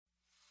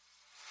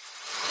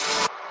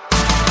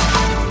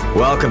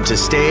Welcome to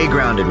Stay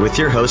Grounded with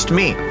your host,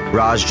 me,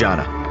 Raj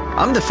Jana.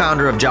 I'm the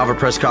founder of Java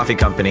Press Coffee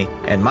Company,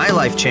 and my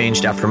life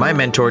changed after my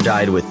mentor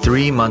died with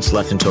 3 months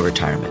left until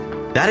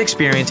retirement. That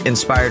experience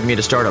inspired me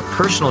to start a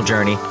personal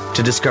journey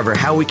to discover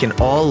how we can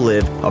all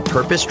live a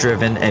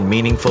purpose-driven and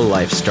meaningful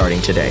life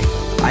starting today.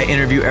 I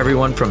interview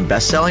everyone from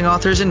best-selling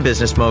authors and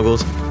business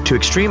moguls to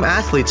extreme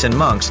athletes and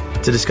monks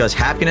to discuss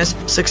happiness,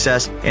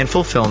 success, and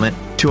fulfillment,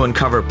 to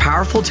uncover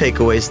powerful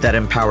takeaways that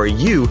empower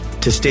you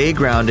to stay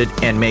grounded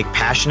and make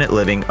passionate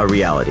living a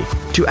reality.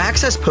 To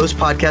access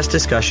post-podcast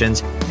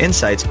discussions,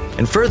 insights,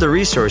 and further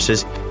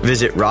resources,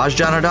 visit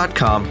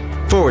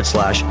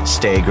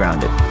rajjana.com/stay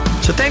grounded.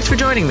 So thanks for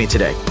joining me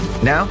today.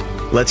 Now,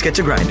 let's get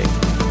to grinding.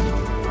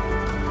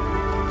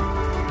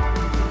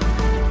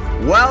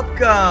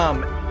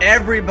 Welcome,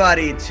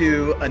 everybody,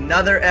 to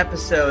another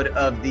episode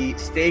of the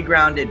Stay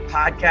Grounded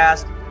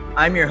podcast.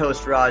 I'm your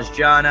host, Raj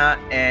Jana,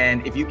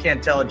 and if you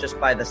can't tell just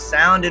by the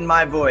sound in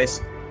my voice,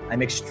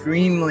 I'm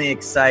extremely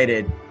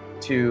excited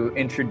to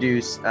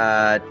introduce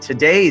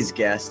today's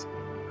guest,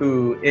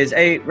 who is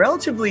a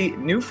relatively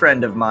new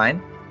friend of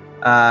mine.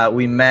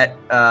 We met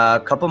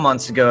a couple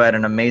months ago at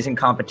an amazing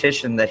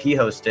competition that he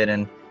hosted,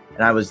 and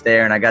I was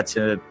there, and I got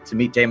to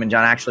meet Daymond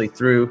John actually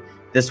through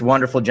this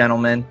wonderful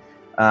gentleman.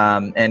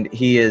 And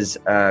he has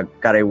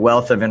got a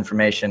wealth of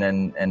information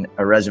and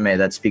a resume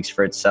that speaks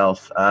for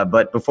itself.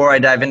 But before I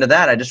dive into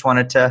that, I just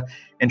wanted to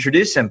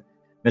introduce him.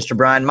 Mr.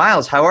 Brian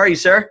Miles, how are you,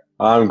 sir?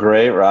 I'm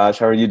great, Raj.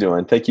 How are you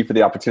doing? Thank you for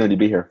the opportunity to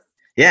be here.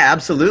 Yeah,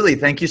 absolutely.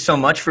 Thank you so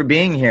much for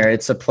being here.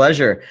 It's a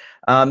pleasure.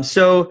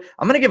 So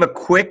I'm going to give a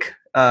quick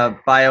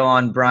bio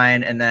on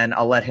Brian, and then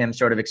I'll let him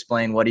sort of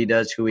explain what he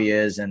does, who he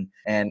is, and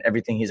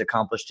everything he's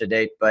accomplished to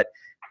date. But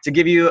to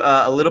give you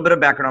a little bit of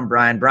background on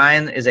Brian,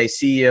 Brian is a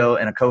CEO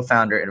and a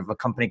co-founder of a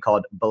company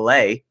called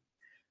Belay.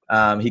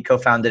 He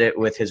co-founded it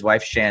with his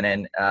wife,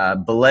 Shannon.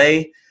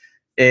 Belay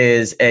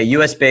is a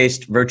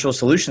US-based virtual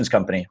solutions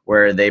company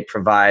where they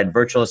provide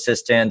virtual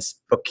assistants,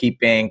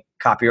 bookkeeping,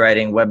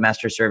 copywriting,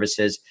 webmaster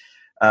services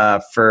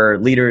for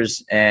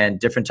leaders and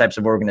different types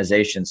of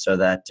organizations so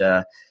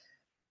that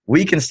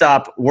we can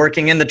stop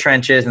working in the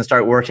trenches and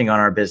start working on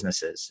our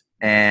businesses.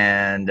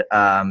 And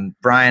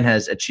Brian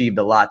has achieved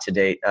a lot to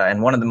date.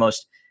 And one of the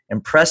most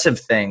impressive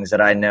things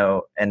that I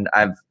know and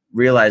I've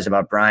realized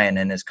about Brian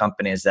and his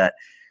company is that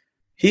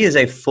he is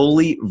a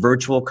fully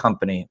virtual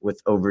company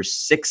with over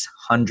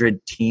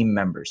 600 team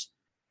members,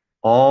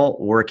 all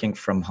working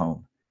from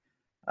home.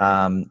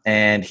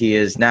 And he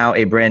is now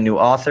a brand new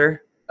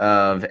author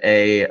of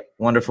a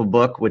wonderful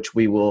book, which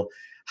we will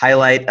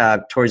highlight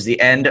towards the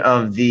end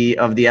of the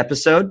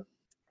episode,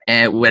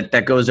 and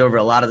that goes over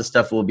a lot of the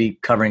stuff we'll be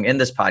covering in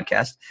this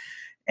podcast.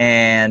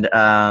 And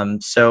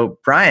so,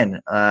 Brian,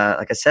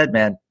 like I said,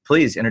 man,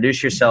 please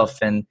introduce yourself,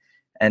 and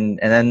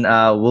then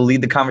we'll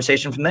lead the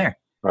conversation from there.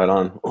 Right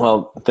on.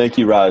 Well, thank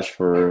you, Raj,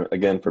 for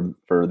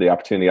the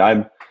opportunity.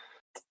 I'm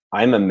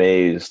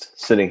amazed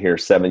sitting here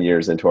 7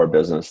 years into our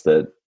business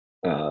that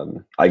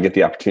I get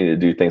the opportunity to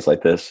do things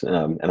like this,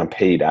 and I'm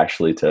paid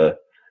actually to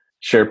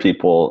share with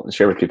people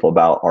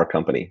about our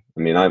company. I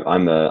mean,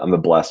 I'm a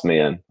blessed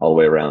man all the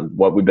way around.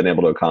 What we've been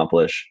able to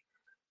accomplish,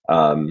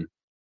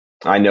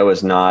 I know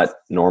is not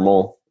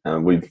normal.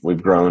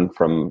 We've grown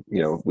from,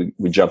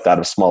 we jumped out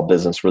of small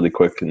business really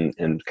quick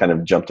and kind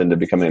of jumped into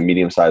becoming a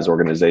medium-sized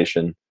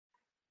organization.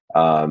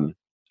 A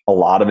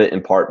lot of it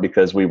in part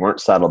because we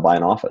weren't saddled by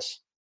an office.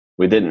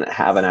 We didn't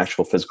have an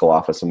actual physical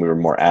office, and we were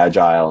more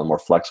agile and more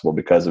flexible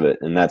because of it.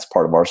 And that's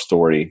part of our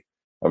story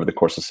over the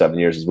course of 7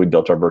 years is we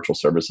built our virtual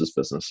services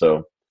business.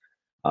 So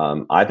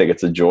I think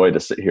it's a joy to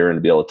sit here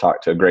and be able to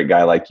talk to a great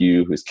guy like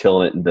you who's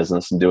killing it in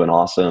business and doing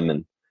awesome,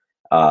 and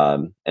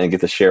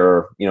get to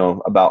share,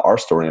 about our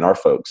story and our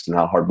folks and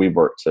how hard we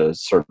work to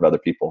serve other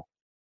people.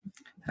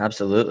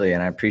 Absolutely.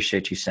 And I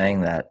appreciate you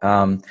saying that.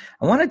 I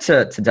wanted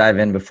to dive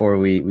in before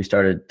we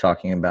started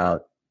talking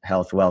about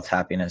health, wealth,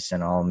 happiness,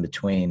 and all in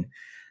between.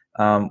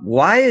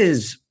 Why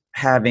is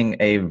having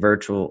a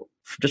virtual,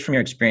 just from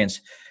your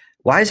experience,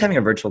 why is having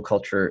a virtual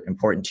culture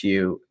important to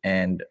you?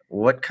 And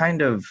what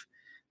kind of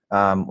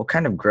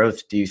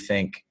growth do you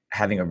think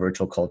having a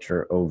virtual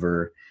culture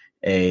over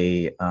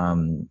a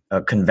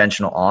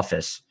conventional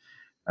office,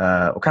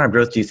 what kind of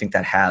growth do you think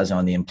that has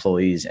on the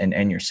employees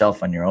and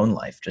yourself on your own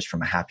life, just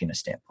from a happiness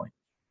standpoint?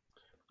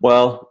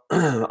 Well,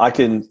 I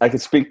can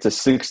speak to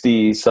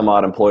 60 some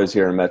odd employees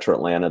here in Metro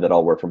Atlanta that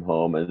all work from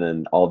home, and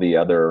then all the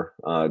other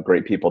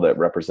great people that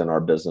represent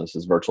our business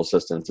as virtual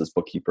assistants, as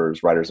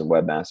bookkeepers, writers, and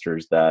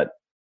webmasters, that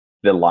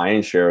the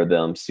lion's share of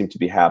them seem to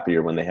be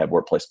happier when they have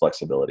workplace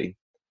flexibility.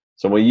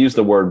 So when we use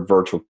the word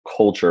virtual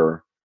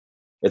culture,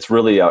 it's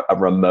really a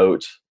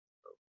remote,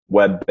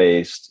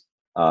 web-based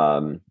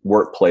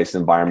workplace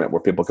environment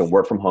where people can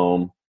work from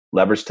home,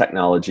 leverage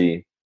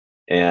technology.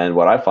 And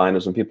what I find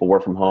is when people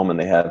work from home and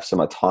they have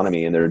some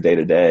autonomy in their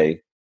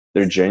day-to-day,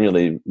 they're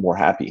genuinely more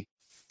happy.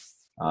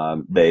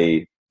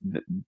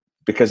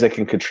 Because they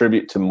can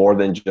contribute to more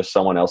than just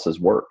someone else's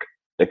work.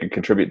 They can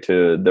contribute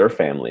to their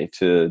family,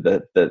 to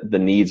the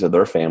needs of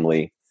their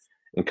family,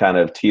 and kind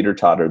of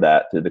teeter-totter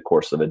that through the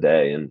course of a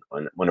day. And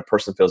when a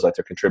person feels like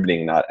they're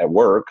contributing not at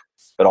work,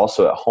 but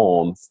also at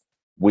home,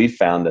 we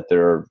found that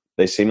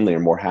they seemingly are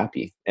more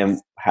happy, and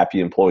happy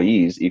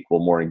employees equal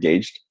more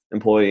engaged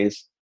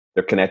employees.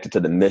 They're connected to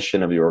the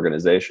mission of the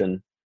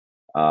organization.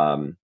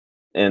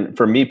 And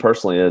for me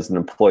personally, as an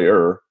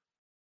employer,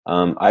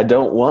 I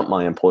don't want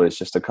my employees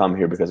just to come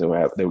here because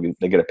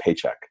they get a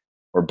paycheck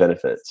or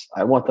benefits.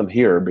 I want them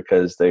here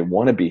because they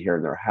want to be here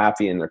and they're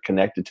happy and they're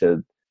connected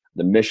to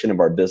the mission of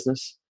our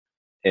business.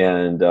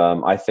 And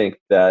I think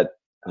that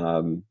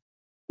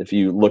if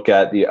you look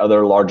at the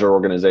other larger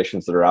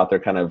organizations that are out there,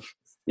 kind of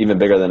even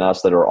bigger than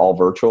us, that are all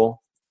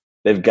virtual,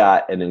 they've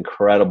got an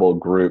incredible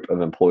group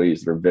of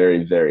employees that are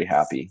very, very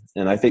happy.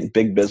 And I think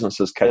big business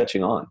is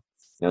catching on.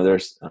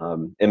 There's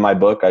in my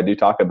book, I do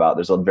talk about,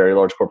 there's a very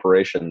large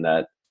corporation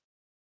that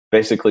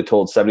basically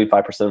told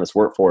 75% of its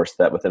workforce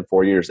that within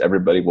 4 years,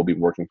 everybody will be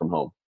working from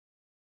home.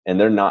 And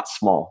they're not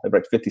small. They've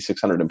got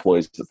 5,600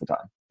 employees at the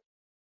time.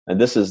 And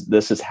this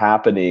is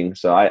happening.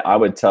 So I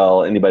would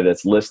tell anybody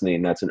that's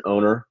listening, that's an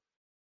owner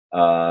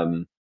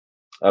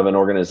of an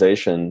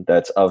organization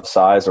that's of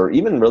size, or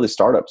even really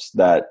startups,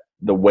 that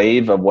the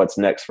wave of what's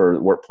next for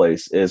the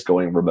workplace is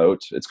going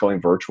remote. It's going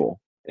virtual.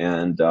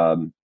 And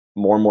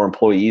more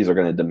employees are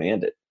going to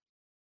demand it.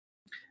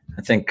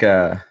 I think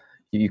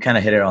you kind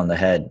of hit it on the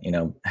head.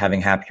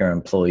 Having happier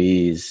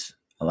employees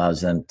allows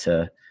them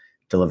to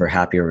deliver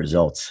happier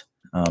results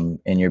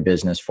in your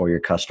business for your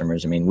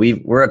customers. I mean,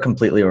 we're a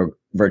completely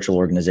virtual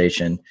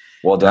organization.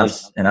 Well done.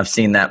 And I've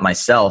seen that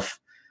myself.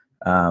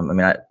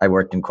 I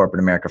worked in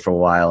corporate America for a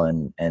while,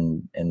 and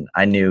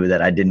I knew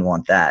that I didn't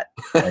want that.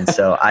 And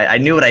so I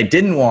knew what I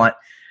didn't want,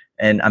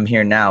 and I'm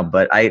here now.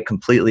 But I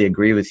completely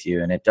agree with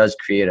you, and it does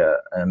create an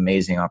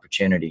amazing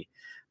opportunity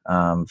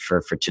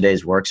for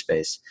today's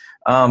workspace.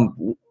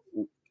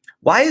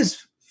 Why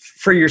is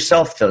for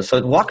yourself though?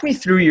 So walk me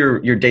through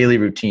your daily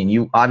routine.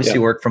 You obviously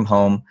work from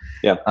home.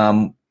 Yeah.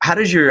 How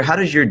does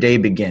your day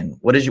begin?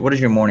 What does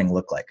your morning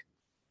look like?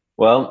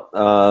 Well,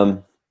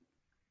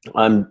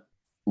 I'm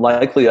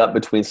likely up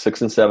between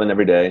 6 and 7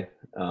 every day.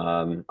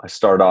 I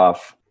start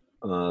off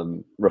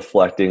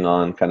reflecting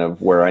on kind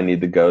of where I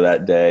need to go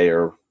that day,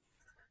 or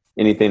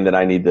anything that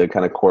I need to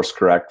kind of course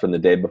correct from the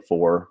day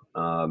before.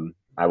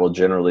 I will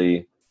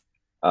generally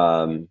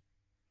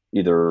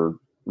either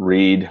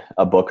read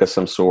a book of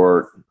some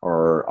sort,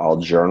 or I'll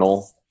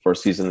journal for a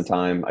season of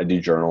time. I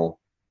do journal.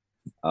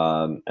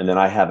 And then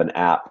I have an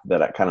app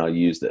that I kind of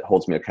use that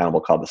holds me accountable,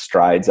 called the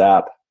Strides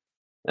app.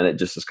 And it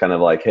just is kind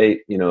of like, hey,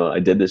 I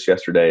did this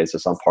yesterday. Is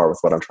this on par with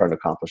what I'm trying to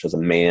accomplish as a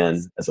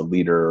man, as a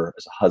leader,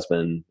 as a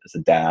husband, as a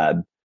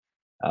dad?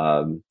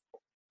 And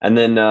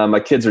then my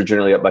kids are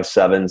generally up by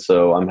 7.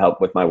 So I'm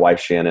helping with my wife,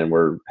 Shannon.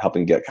 We're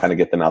helping get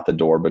them out the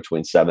door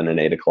between 7 and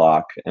 8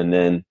 o'clock. And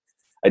then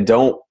I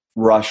don't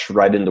rush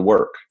right into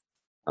work.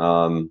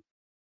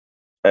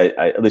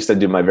 At least I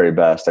do my very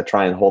best. I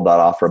try and hold that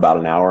off for about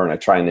an hour, and I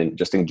try and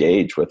just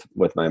engage with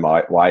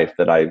my wife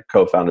that I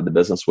co-founded the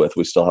business with.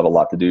 We still have a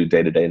lot to do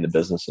day to day in the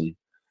business, and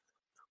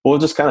we'll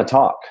just kind of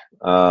talk.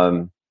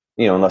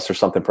 Unless there's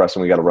something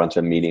pressing, we got to run to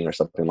a meeting or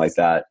something like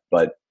that.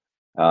 But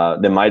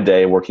then my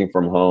day working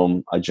from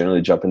home, I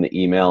generally jump into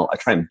email. I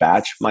try and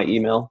batch my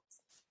email.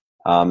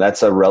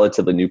 That's a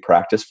relatively new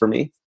practice for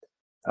me.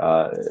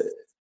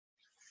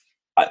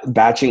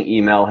 Batching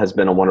email has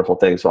been a wonderful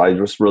thing. So I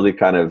just really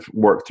kind of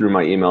work through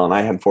my email, and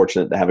I am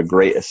fortunate to have a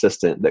great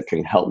assistant that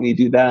can help me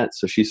do that.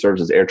 So she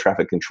serves as air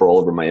traffic control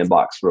over my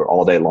inbox for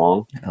all day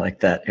long. I like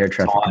that, air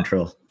traffic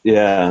control.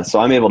 Yeah. So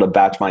I'm able to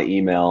batch my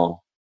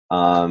email.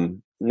 Now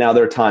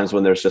there are times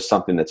when there's just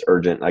something that's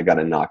urgent. I got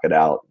to knock it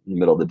out in the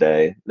middle of the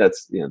day.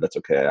 That's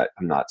okay.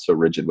 I'm not so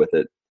rigid with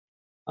it.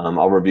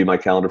 I'll review my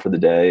calendar for the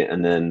day,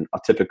 and then I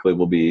typically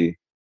will be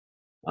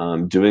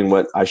doing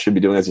what I should be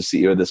doing as a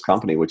CEO of this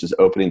company, which is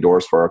opening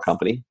doors for our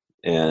company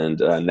and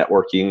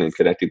networking and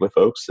connecting with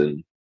folks.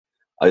 And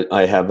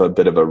I have a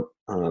bit of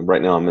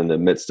right now I'm in the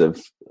midst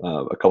of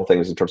a couple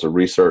things in terms of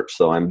research.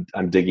 So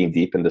I'm digging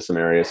deep into some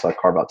areas. So I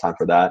carve out time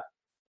for that.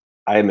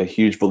 I am a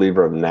huge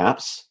believer of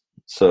naps.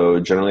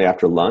 So generally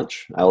after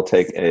lunch, I'll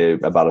take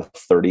about a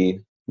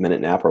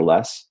 30-minute nap or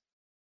less.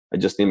 I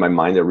just need my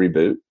mind to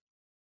reboot.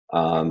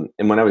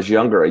 And when I was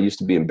younger, I used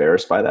to be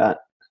embarrassed by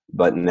that,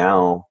 but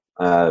now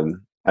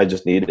I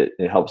just need it.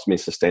 It helps me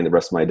sustain the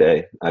rest of my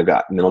day. I've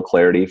got mental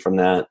clarity from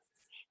that.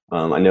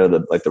 I know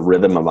the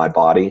rhythm of my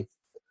body,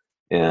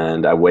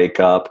 and I wake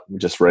up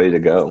just ready to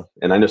go.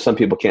 And I know some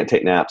people can't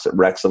take naps. It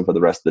wrecks them for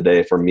the rest of the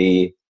day. For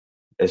me,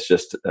 it's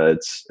just,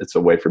 it's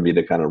a way for me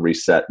to kind of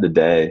reset the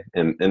day.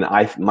 And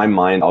my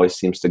mind always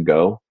seems to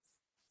go.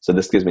 So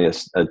this gives me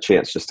a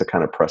chance just to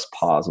kind of press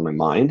pause on my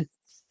mind.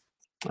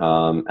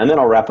 And then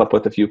I'll wrap up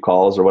with a few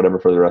calls or whatever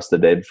for the rest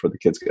of the day before the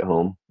kids get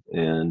home.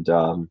 And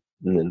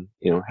then,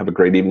 have a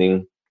great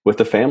evening with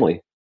the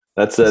family.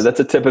 That's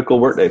a typical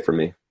work day for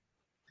me.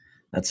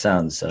 It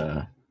sounds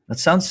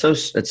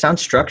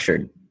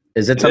structured.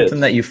 Is it something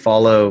that you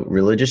follow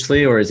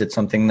religiously, or is it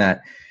something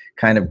that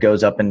kind of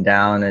goes up and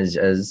down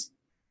as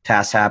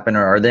tasks happen?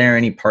 Or are there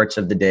any parts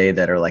of the day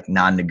that are like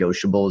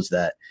non-negotiables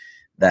that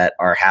that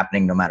are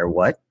happening no matter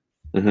what?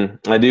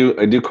 I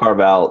do carve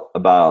out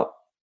about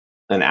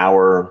an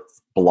hour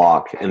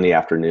block in the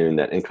afternoon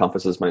that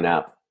encompasses my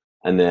nap.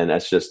 And then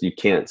that's just, you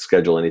can't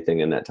schedule anything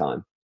in that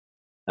time.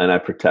 And I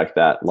protect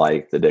that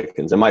like the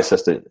Dickens. And my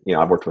assistant,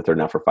 I've worked with her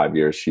now for 5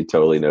 years. She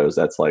totally knows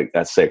that's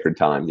sacred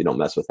time. You don't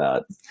mess with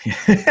that.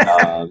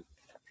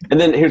 And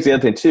then here's the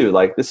other thing too,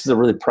 like this is a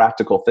really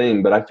practical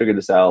thing, but I figured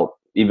this out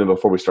even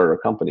before we started our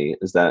company,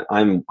 is that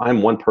I'm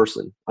one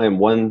person. I am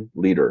one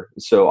leader.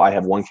 So I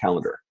have one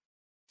calendar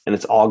and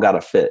it's all got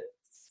to fit.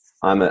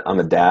 I'm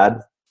a dad.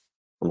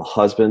 I'm a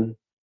husband.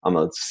 I'm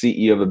a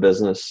CEO of a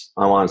business.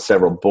 I'm on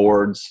several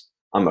boards.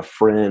 I'm a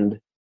friend.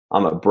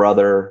 I'm a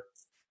brother.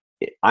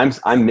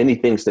 I'm many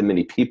things to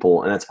many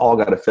people, and it's all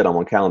got to fit on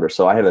one calendar.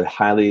 So I have a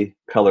highly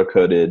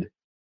color-coded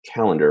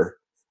calendar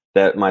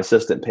that my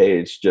assistant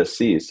Paige just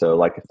sees. So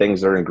like if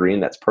things are in green,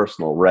 that's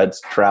personal.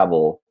 Red's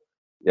travel,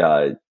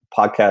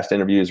 podcast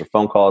interviews or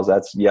phone calls,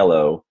 that's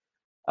yellow.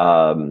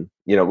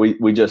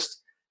 We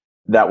just,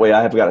 that way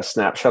I have got a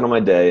snapshot of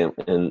my day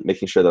and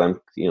making sure that I'm,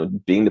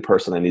 being the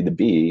person I need to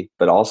be,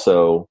 but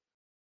also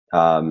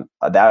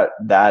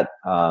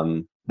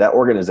that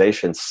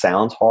organization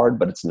sounds hard,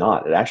 but it's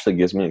not. It actually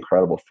gives me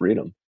incredible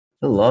freedom.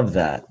 I love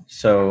that.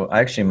 So I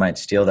actually might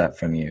steal that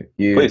from you.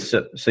 Please.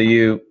 So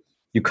you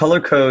color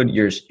code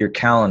your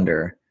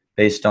calendar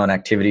based on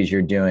activities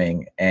you're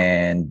doing,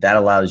 and that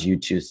allows you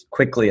to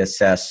quickly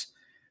assess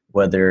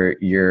whether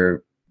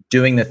you're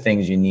doing the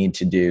things you need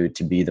to do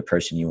to be the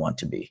person you want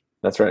to be.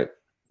 That's right.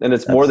 And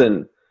it's more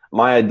than,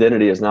 my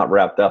identity is not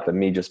wrapped up in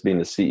me just being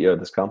the CEO of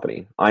this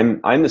company.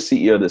 I'm the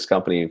CEO of this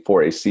company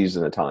for a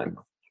season at a time.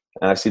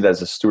 And I see that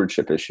as a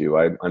stewardship issue.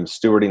 I'm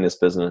stewarding this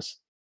business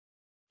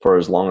for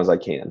as long as I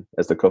can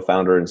as the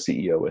co-founder and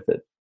CEO with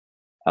it.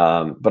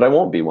 But I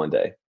won't be one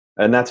day,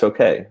 and that's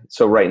okay.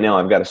 So right now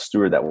I've got to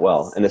steward that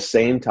well. And the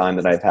same time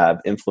that I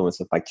have influence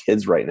with my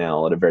kids right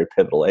now at a very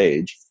pivotal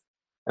age,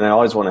 and I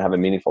always want to have a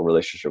meaningful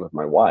relationship with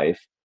my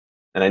wife,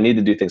 and I need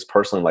to do things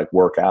personally like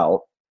work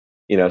out,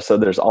 so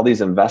there's all these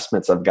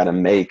investments I've got to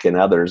make in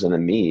others and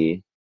in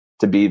me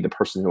to be the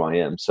person who I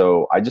am.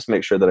 So I just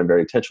make sure that I'm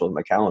very intentional with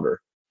my calendar.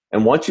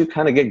 And once you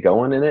kind of get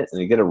going in it and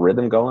you get a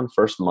rhythm going,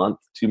 first month,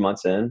 2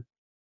 months in,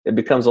 it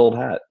becomes old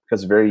hat,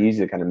 because it's very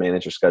easy to kind of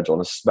manage your schedule.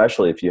 And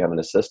especially if you have an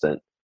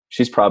assistant,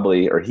 he's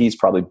probably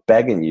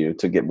begging you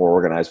to get more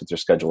organized with your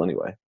schedule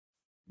anyway.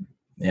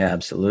 Yeah,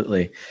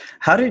 absolutely.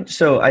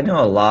 So I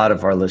know a lot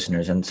of our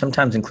listeners, and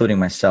sometimes including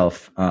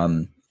myself,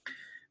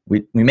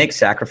 we make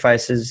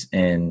sacrifices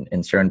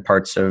in certain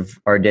parts of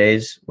our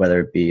days, whether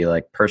it be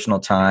like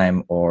personal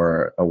time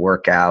or a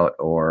workout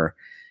or,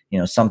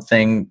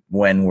 something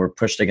when we're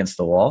pushed against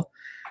the wall.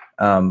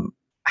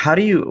 What are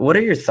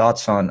your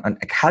thoughts on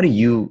how do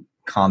you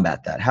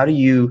combat that? How do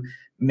you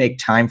make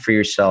time for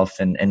yourself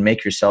and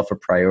make yourself a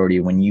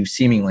priority when you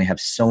seemingly have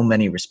so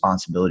many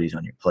responsibilities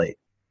on your plate?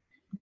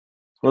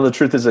 Well, the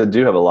truth is I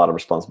do have a lot of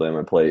responsibility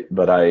on my plate,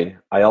 but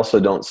I also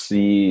don't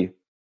see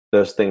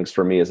those things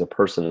for me as a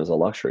person as a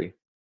luxury.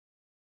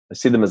 I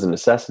see them as a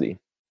necessity.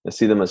 I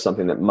see them as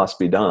something that must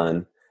be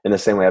done in the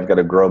same way I've got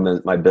to grow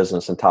my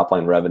business and top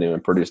line revenue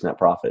and produce net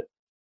profit.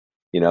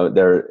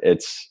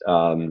 It's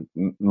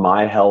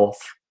my health,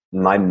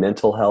 my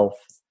mental health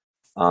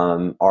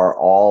are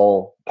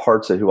all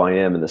parts of who I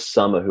am and the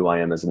sum of who I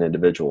am as an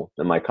individual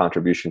and my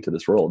contribution to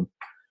this world.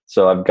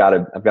 So I've got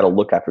to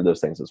look after those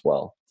things as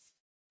well.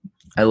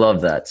 I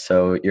love that.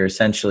 So you're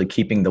essentially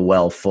keeping the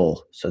well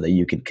full so that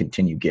you can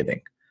continue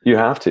giving. You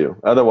have to.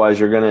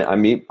 Otherwise,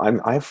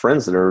 I have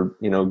friends that are,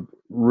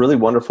 really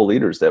wonderful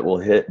leaders that will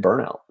hit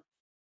burnout.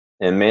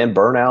 And man,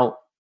 burnout,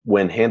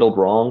 when handled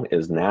wrong,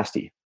 is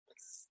nasty.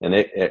 And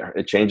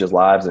it changes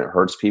lives and it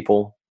hurts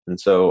people. And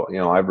so,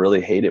 I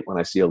really hate it when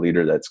I see a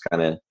leader that's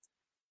kind of,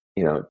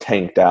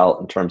 tanked out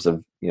in terms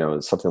of,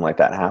 something like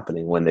that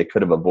happening, when they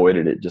could have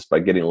avoided it just by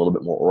getting a little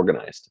bit more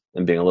organized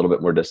and being a little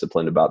bit more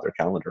disciplined about their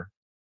calendar.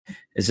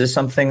 Is this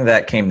something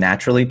that came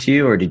naturally to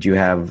you, or did you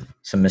have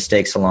some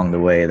mistakes along the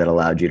way that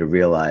allowed you to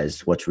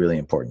realize what's really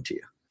important to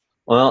you?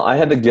 Well, I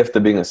had the gift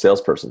of being a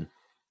salesperson.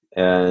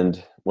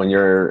 And when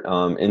you're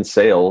in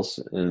sales,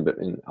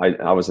 and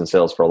I was in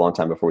sales for a long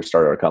time before we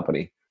started our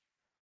company.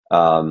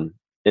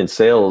 In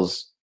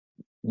sales,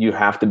 you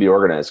have to be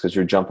organized because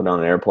you're jumping on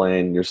an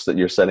airplane. You're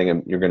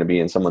going to be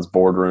in someone's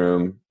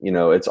boardroom.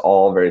 It's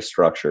all very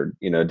structured.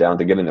 Down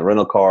to getting the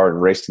rental car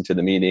and racing to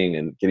the meeting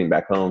and getting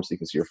back home so you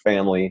can see your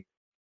family.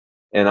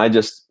 And I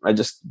just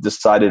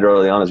decided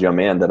early on as a young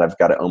man that I've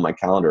got to own my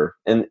calendar.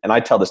 And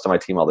I tell this to my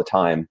team all the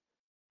time.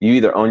 You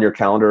either own your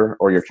calendar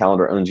or your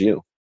calendar owns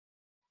you.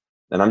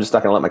 And I'm just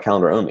not going to let my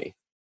calendar own me.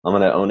 I'm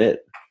going to own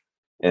it.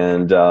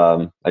 And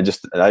I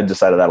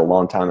decided that a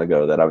long time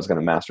ago that I was going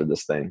to master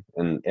this thing.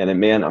 And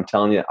man, I'm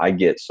telling you, I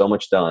get so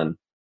much done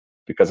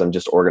because I'm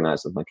just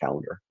organized with my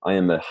calendar. I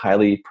am a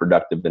highly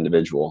productive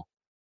individual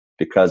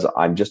because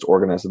I'm just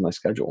organized with my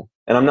schedule.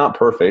 And I'm not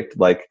perfect.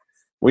 Like,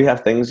 we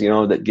have things,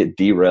 that get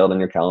derailed in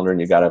your calendar and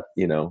you got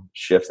to,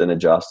 shift and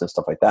adjust and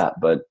stuff like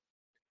that. But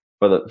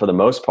for the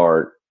most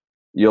part,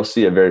 you'll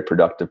see a very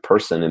productive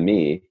person in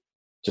me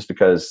just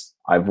because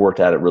I've worked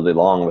at it really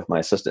long with my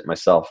assistant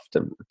myself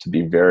to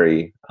be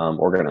very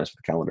organized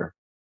with the calendar.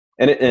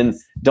 And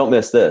don't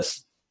miss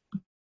this.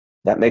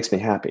 That makes me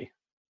happy.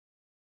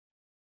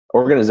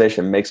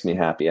 Organization makes me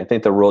happy. I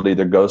think the world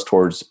either goes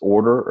towards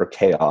order or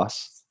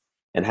chaos,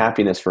 and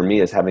happiness for me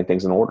is having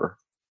things in order.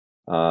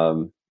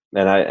 And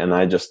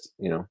I just,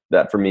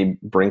 that for me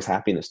brings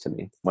happiness to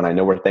me when I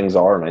know where things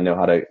are and I know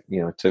how to,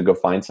 to go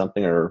find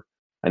something, or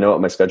I know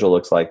what my schedule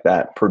looks like.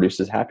 That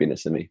produces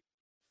happiness in me.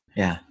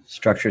 Yeah.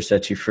 Structure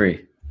sets you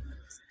free.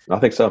 I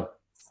think so.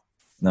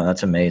 No,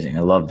 that's amazing.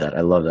 I love that.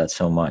 I love that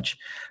so much.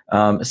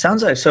 It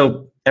sounds like,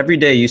 so every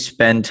day you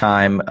spend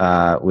time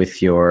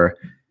with your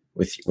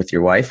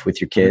wife, with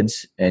your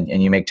kids, and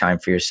you make time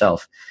for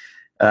yourself.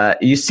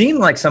 You seem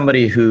like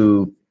somebody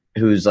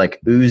who's like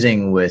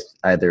oozing with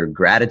either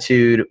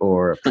gratitude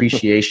or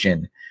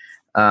appreciation.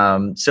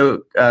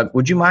 So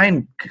would you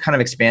mind kind of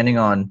expanding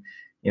on,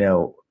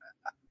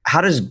 how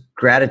does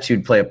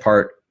gratitude play a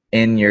part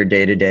in your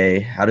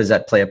day-to-day? How does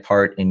that play a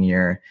part in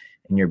your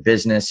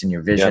business and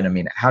your vision? Yeah. I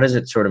mean, how does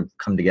it sort of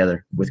come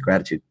together with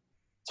gratitude?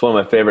 It's one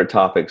of my favorite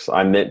topics.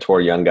 I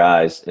mentor young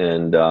guys,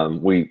 and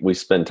we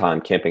spend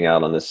time camping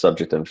out on this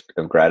subject of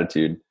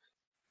gratitude.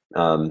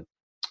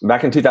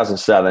 Back in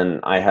 2007,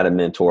 I had a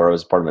mentor. I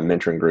was part of a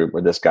mentoring group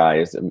where this guy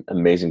is an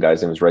amazing guy.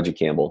 His name was Reggie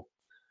Campbell.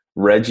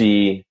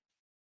 Reggie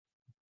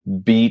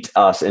beat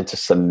us into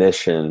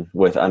submission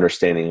with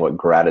understanding what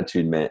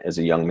gratitude meant as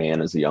a young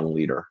man, as a young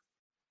leader.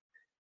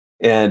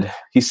 And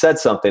he said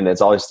something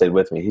that's always stayed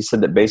with me. He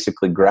said that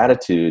basically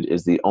gratitude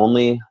is the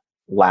only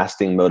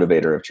lasting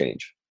motivator of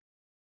change.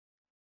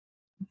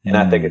 And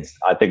I think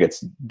it's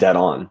dead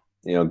on.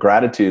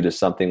 Gratitude is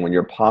something, when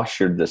you're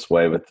postured this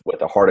way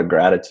with a heart of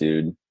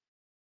gratitude,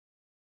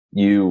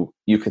 you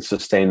can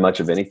sustain much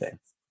of anything.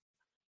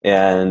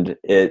 And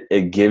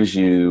it gives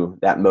you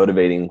that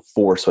motivating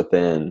force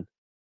within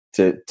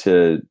to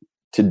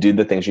do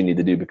the things you need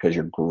to do because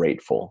you're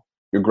grateful.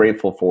 You're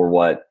grateful for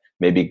what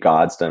maybe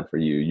God's done for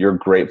you. You're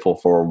grateful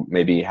for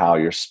maybe how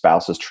your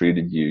spouse has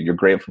treated you. You're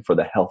grateful for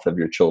the health of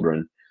your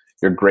children.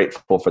 You're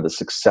grateful for the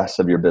success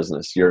of your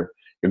business. You're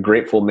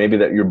grateful maybe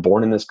that you're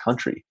born in this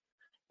country.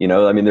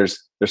 There's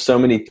so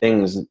many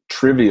things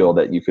trivial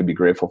that you could be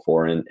grateful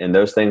for. And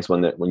those things,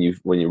 when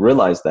you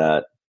realize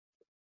that,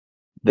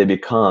 they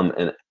become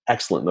an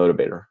excellent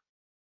motivator.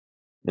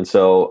 And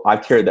so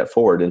I've carried that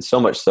forward, and so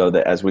much so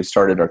that as we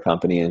started our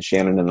company, and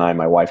Shannon and I,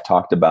 my wife,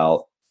 talked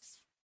about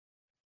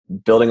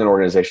building an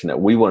organization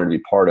that we wanted to be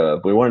part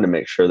of, we wanted to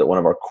make sure that one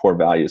of our core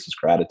values is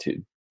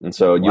gratitude. And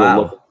so you'll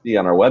look and see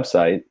on our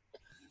website,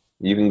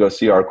 you can go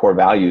see our core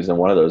values, and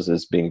one of those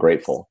is being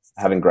grateful,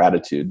 having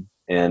gratitude.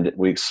 And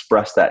we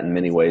express that in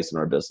many ways in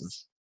our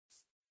business.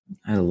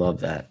 I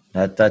love that.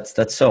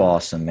 That's so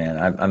awesome, man.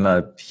 I'm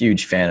a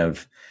huge fan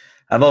of,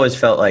 I've always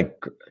felt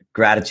like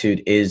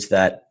gratitude is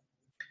that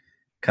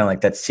kind of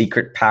like that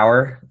secret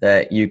power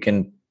that you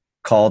can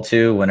call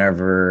to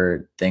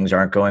whenever things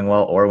aren't going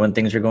well or when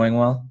things are going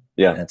well.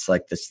 Yeah. And it's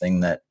like this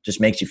thing that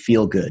just makes you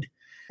feel good.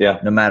 Yeah.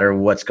 No matter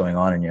what's going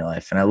on in your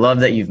life. And I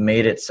love that you've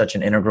made it such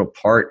an integral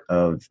part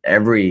of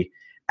every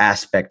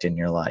aspect in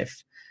your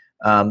life.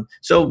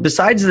 So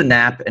besides the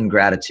nap and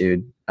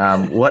gratitude,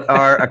 what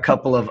are a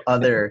couple of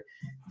other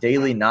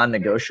daily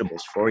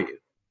non-negotiables for you?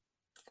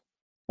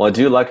 Well, I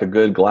do like a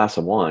good glass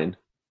of wine.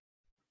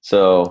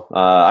 So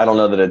I don't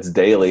know that it's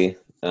daily.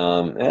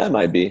 It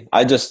might be.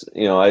 I just,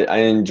 I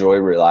enjoy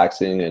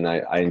relaxing, and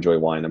I enjoy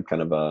wine. I'm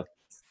kind of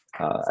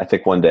I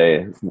think one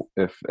day,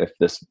 if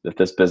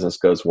this business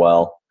goes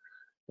well,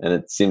 and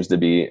it seems to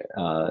be,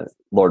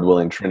 Lord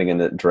willing, trending in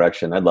that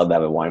direction, I'd love to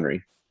have a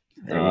winery.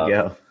 There you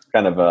go.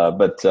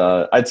 But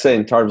I'd say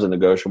in terms of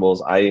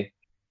negotiables,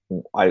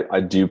 I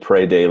do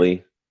pray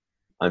daily.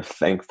 I'm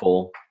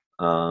thankful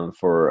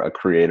for a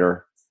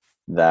creator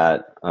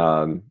that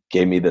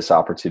gave me this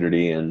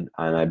opportunity, and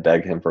I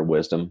beg him for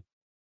wisdom.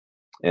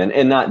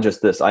 And not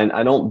just this,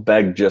 I don't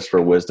beg just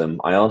for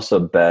wisdom. I also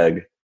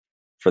beg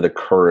for the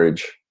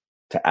courage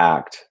to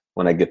act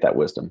when I get that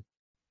wisdom.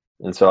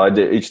 And so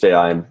each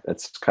day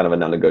it's kind of a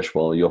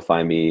non-negotiable. You'll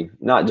find me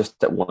not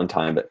just at one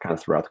time, but kind of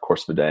throughout the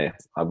course of the day,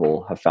 I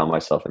will have found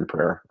myself in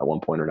prayer at one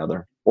point or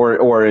another,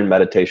 or in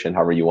meditation,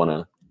 however you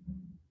want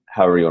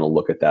to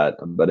look at that,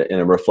 but in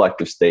a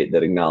reflective state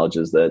that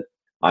acknowledges that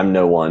I'm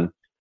no one.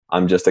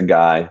 I'm just a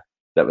guy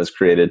that was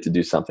created to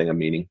do something of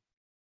meaning.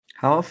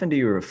 How often do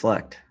you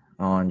reflect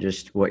on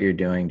just what you're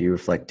doing? Do you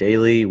reflect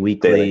daily,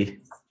 weekly? Daily.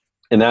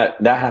 And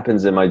that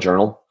happens in my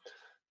journal.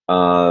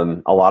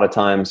 A lot of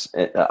times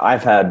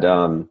I've had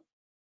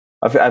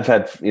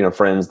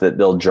friends that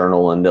they'll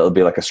journal, and it'll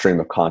be like a stream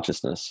of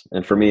consciousness.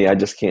 And for me, I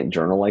just can't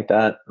journal like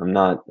that. I'm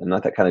not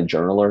that kind of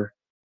journaler.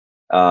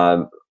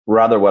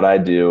 Rather, what I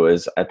do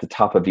is at the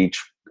top of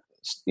each,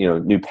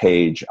 new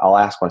page, I'll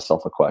ask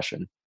myself a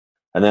question,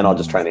 and then I'll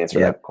just try and answer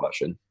that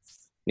question.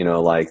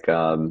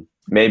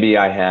 Maybe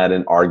I had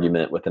an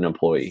argument with an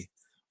employee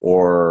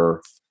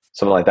or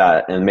something like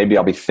that, and maybe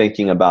I'll be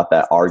thinking about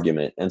that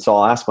argument. And so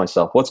I'll ask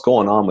myself, what's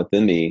going on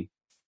within me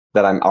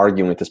that I'm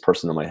arguing with this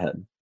person in my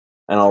head?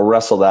 And I'll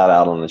wrestle that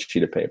out on a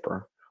sheet of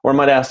paper. Or I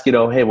might ask,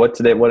 hey, what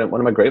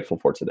am I grateful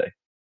for today?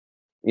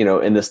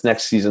 In this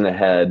next season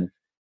ahead,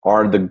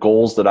 are the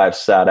goals that I've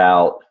set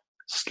out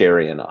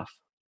scary enough?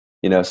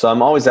 So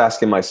I'm always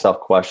asking myself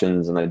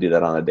questions, and I do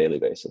that on a daily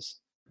basis.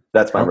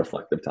 That's my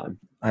reflective time.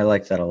 I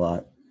like that a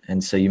lot.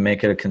 And so you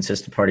make it a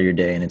consistent part of your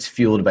day, and it's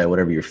fueled by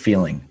whatever you're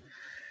feeling,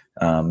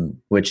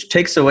 which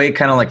takes away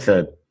kind of like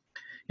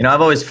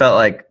I've always felt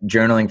like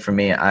journaling for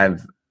me,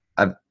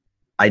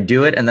 I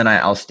do it, and then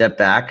I'll step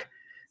back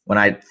when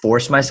I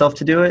force myself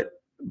to do it.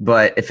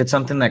 But if it's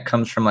something that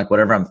comes from like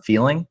whatever I'm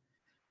feeling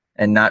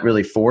and not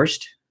really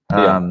forced,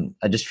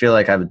 I just feel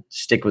like I would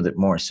stick with it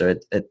more. So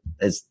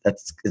is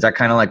that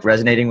kind of like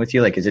resonating with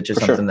you? Like, is it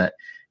just something that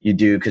you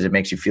do because it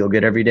makes you feel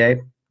good every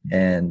day?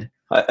 And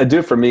I do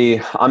it for me.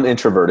 I'm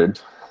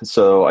introverted,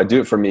 so I do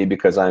it for me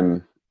because I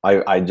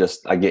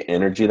get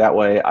energy that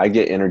way. I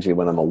get energy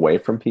when I'm away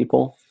from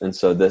people, and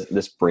so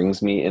this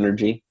brings me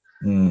energy.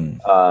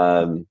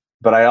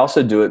 But I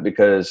also do it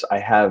because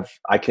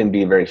I can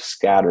be very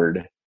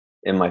scattered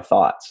in my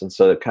thoughts, and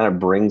so it kind of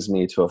brings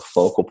me to a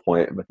focal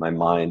point with my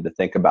mind to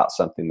think about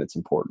something that's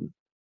important.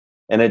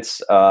 And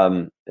it's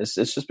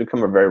just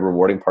become a very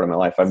rewarding part of my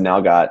life. I've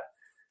now got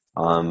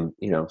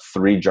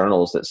 3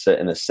 journals that sit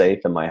in a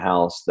safe in my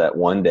house that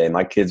one day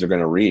my kids are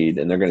going to read,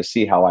 and they're going to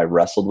see how I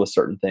wrestled with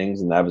certain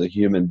things, and I was a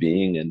human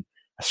being, and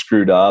I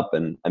screwed up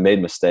and I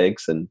made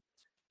mistakes, and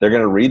they're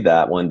going to read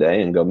that one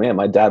day and go, man,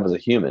 my dad was a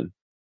human.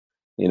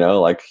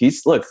 Like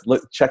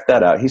look, check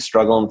that out. He's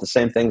struggling with the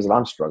same things that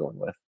I'm struggling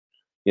with,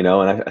 and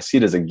I see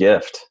it as a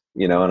gift,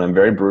 and I'm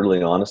very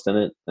brutally honest in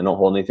it. I don't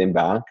hold anything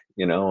back,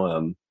 and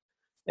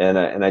I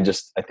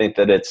think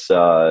that it's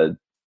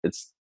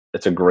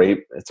a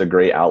great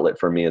outlet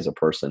for me as a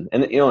person.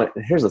 And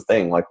here's the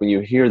thing, like when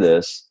you hear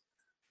this,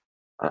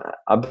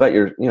 I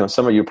bet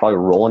some of you are probably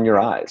rolling your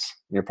eyes.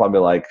 You're probably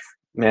like,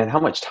 man, how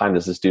much time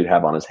does this dude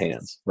have on his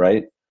hands?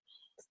 Right?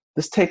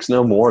 This takes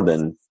no more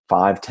than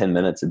 5-10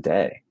 minutes a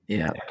day.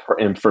 Yeah.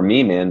 And for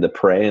me, man, to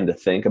pray and to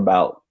think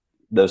about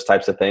those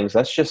types of things,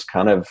 that's just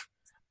kind of,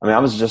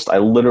 I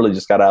literally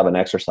just got out of an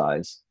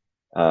exercise.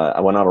 I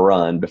went on a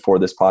run before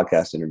this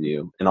podcast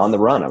interview, and on the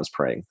run I was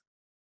praying.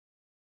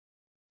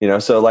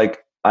 So like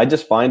I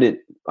find it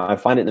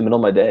in the middle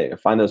of my day. I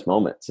find those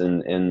moments,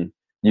 and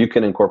you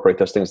can incorporate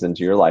those things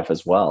into your life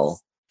as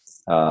well.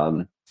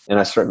 And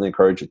I certainly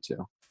encourage you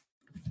to.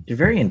 You're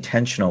very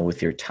intentional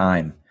with your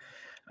time.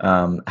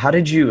 How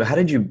did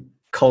you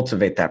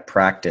cultivate that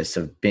practice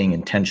of being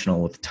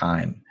intentional with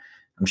time?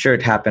 I'm sure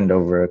it happened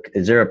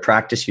is there a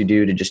practice you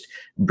do to just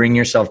bring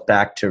yourself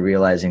back to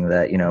realizing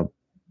that,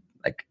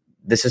 like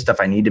this is stuff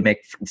I need to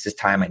make, this is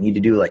time I need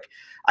to do. Like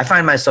I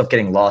find myself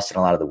getting lost in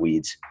a lot of the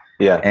weeds.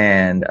 Yeah.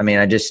 And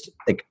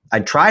I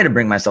try to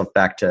bring myself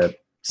back to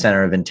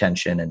center of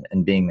intention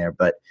and being there,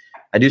 but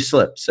I do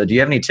slip. So do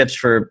you have any tips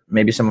for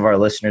maybe some of our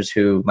listeners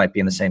who might be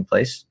in the same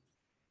place?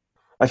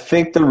 I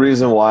think the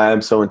reason why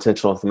I'm so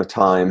intentional with my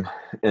time,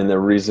 and the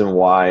reason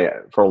why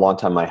for a long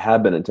time I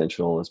have been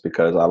intentional, is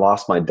because I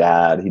lost my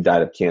dad. He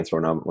died of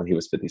cancer when he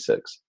was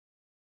 56.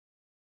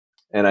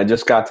 And I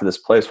just got to this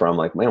place where I'm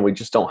like, man, we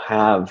just don't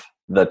have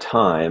the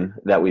time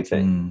that we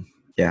think.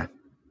 Yeah.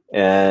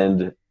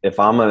 And if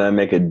I'm going to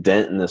make a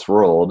dent in this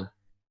world,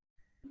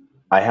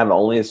 I have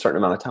only a certain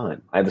amount of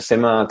time. I have the same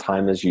amount of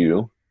time as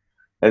you.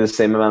 I have the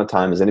same amount of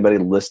time as anybody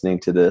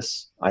listening to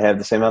this. I have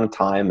the same amount of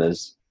time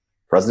as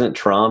President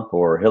Trump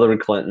or Hillary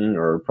Clinton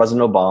or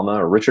President Obama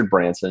or Richard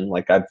Branson.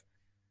 Like I've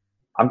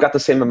got the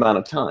same amount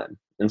of time.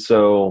 And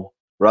so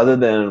rather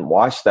than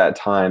watch that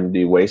time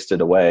be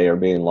wasted away or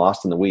being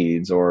lost in the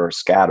weeds or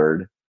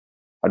scattered,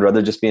 I'd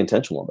rather just be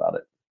intentional about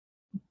it.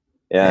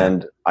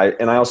 And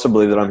I also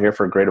believe that I'm here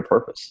for a greater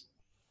purpose.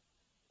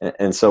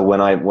 And so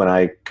when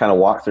I kind of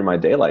walk through my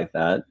day like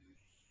that,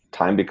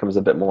 time becomes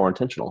a bit more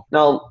intentional.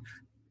 Now,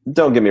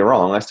 don't get me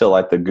wrong. I still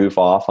like to goof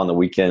off on the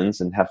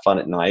weekends and have fun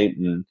at night.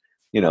 And,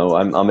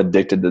 I'm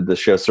addicted to the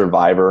show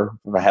Survivor.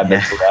 I have been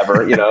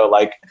forever,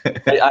 like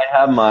I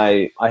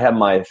have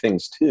my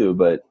things too,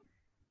 but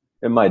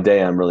in my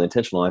day, I'm really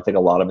intentional. I think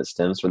a lot of it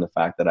stems from the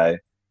fact that a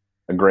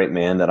great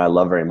man that I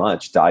love very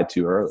much died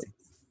too early.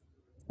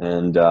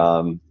 And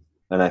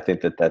I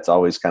think that that's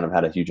always kind of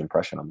had a huge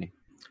impression on me.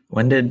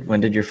 When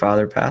did your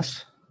father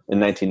pass? In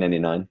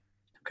 1999.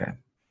 Okay.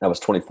 I was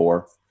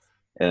 24,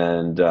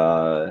 and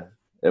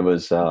it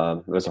was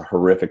a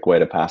horrific way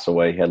to pass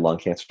away. He had lung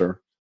cancer,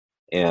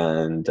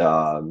 and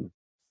I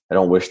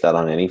don't wish that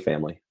on any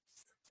family.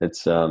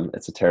 It's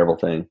a terrible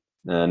thing.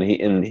 And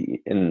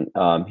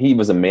he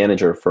was a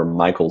manager for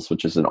Michael's,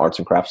 which is an arts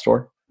and crafts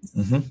store.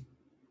 Mm-hmm.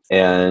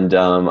 And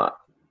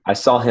I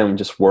saw him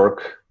just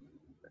work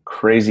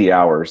crazy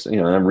hours.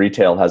 And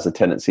retail has a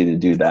tendency to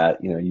do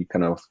that. You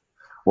kind of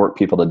work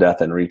people to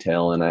death in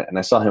retail, and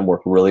I saw him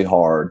work really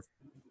hard.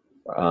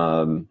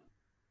 And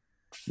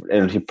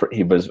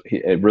he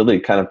really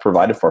kind of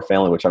provided for our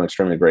family, which I'm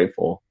extremely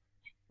grateful.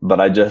 But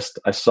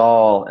I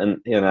saw, and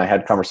I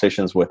had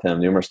conversations with him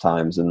numerous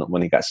times, and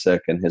when he got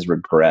sick, and his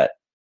regret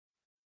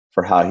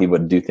for how he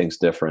would do things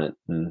different.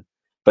 And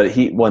but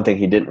one thing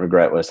he didn't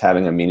regret was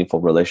having a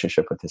meaningful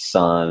relationship with his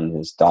son,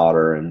 his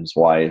daughter, and his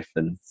wife.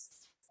 And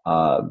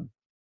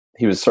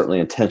he was certainly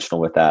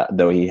intentional with that,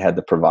 though he had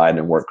to provide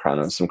and work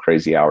around some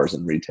crazy hours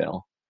in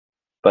retail.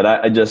 But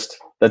I just,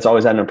 that's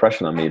always had an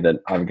impression on me that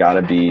I've got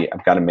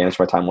to manage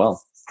my time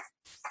well.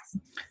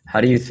 How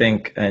do you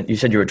think, you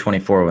said you were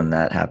 24 when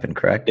that happened,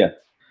 correct? Yeah.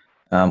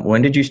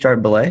 When did you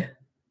start Belay?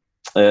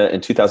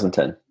 In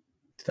 2010.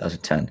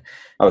 2010.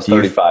 I was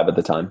 35 at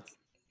the time.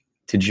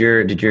 Did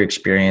your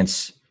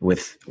experience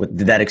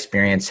did that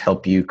experience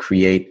help you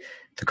create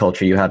the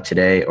culture you have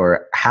today,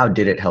 or how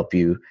did it help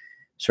you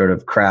sort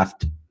of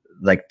craft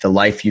like the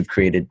life you've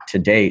created to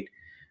date?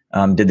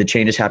 Did the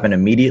changes happen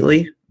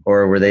immediately,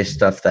 or were they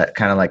stuff that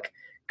kind of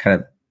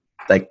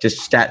like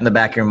just sat in the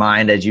back of your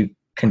mind as you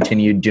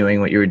continued doing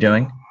what you were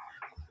doing?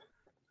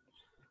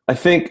 I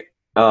think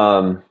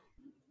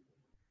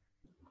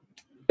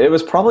it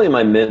was probably in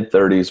my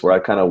mid-30s where I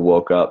kind of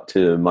woke up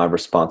to my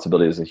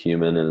responsibility as a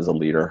human and as a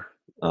leader.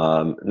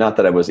 Not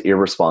that I was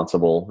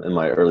irresponsible in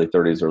my early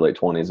 30s or late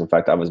 20s. In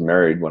fact, I was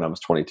married when I was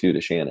 22 to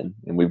Shannon,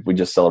 and we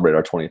just celebrated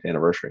our 20th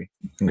anniversary.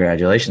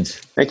 Congratulations.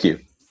 Thank you.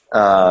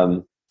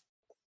 And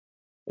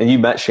you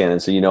met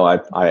Shannon, so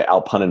I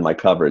outpunted my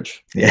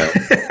coverage.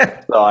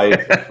 So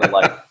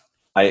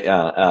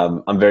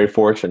I'm very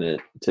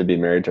fortunate to be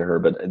married to her.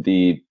 But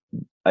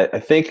I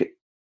think,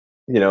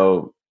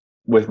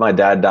 with my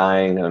dad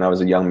dying when I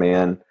was a young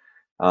man,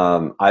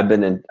 I've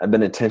been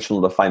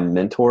intentional to find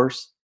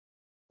mentors.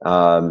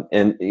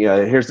 And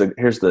here's a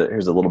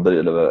little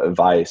bit of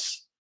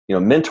advice.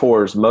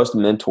 Most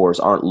mentors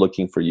aren't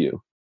looking for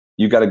you.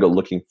 You got to go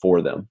looking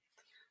for them,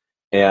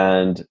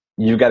 and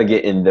you've got to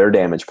get in their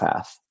damage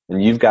path,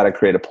 and you've got to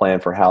create a plan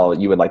for how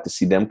you would like to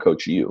see them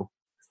coach you.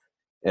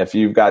 If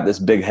you've got this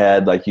big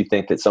head, like you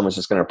think that someone's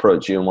just going to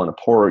approach you and want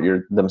to pour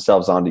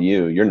themselves onto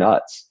you, you're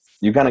nuts.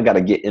 You kind of got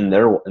to get in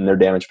their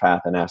damage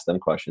path and ask them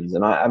questions.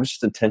 And I was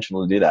just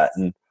intentional to do that.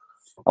 And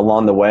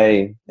along the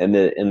way, in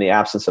the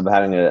absence of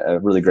having a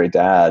really great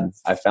dad,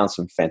 I found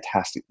some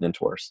fantastic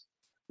mentors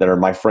that are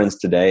my friends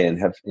today,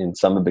 and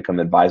some have become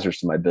advisors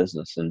to my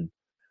business. And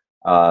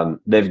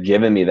they've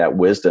given me that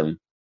wisdom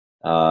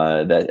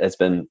that's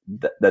been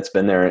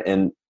there.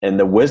 And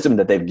the wisdom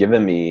that they've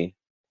given me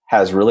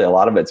has really, a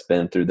lot of it's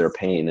been through their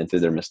pain and through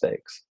their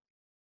mistakes.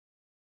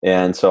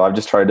 And so I've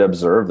just tried to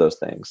observe those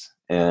things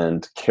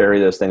and carry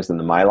those things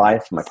into my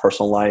life, my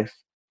personal life,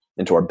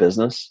 into our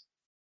business,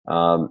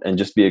 and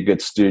just be a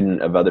good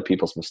student of other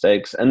people's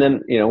mistakes. And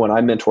then, when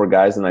I mentor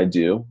guys, and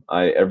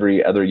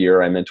every other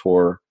year I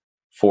mentor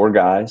 4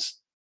 guys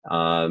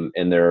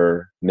in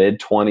their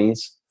mid-20s.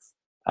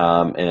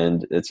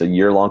 And it's a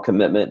year-long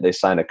commitment. They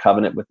sign a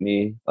covenant with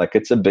me. Like,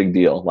 it's a big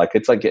deal. Like,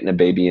 it's like getting a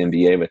baby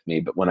MBA with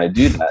me. But when I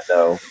do that,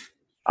 though,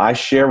 I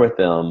share with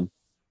them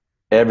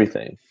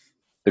everything,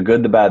 the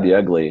good, the bad, the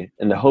ugly,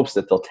 in the hopes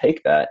that they'll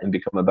take that and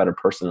become a better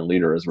person and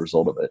leader as a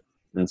result of it.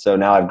 And so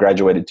now I've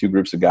graduated 2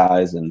 groups of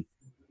guys, and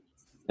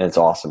it's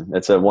awesome.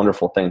 It's a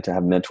wonderful thing to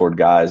have mentored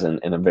guys in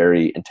a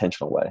very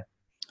intentional way.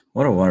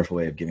 What a wonderful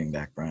way of giving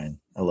back, Brian.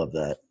 I love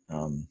that.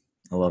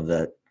 I love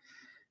that.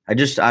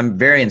 I'm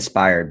very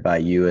inspired by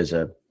you as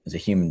a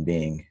human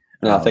being.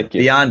 No, thank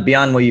you.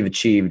 Beyond what you've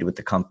achieved with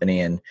the company,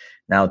 and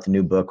now with the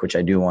new book, which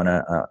I want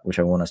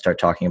to start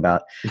talking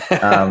about.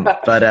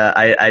 But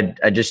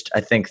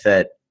I think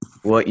that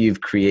what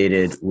you've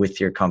created with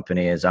your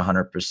company is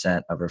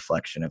 100% a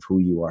reflection of who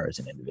you are as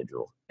an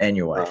individual and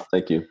your wife. Oh,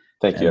 thank you.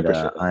 Thank you. I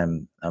appreciate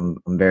it. I'm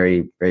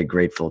very, very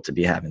grateful to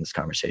be having this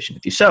conversation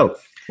with you. So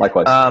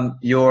likewise,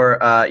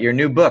 your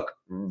new book,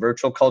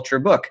 Virtual Culture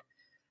Book.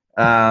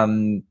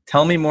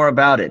 Tell me more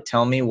about it.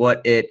 Tell me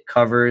what it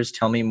covers.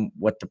 Tell me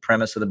what the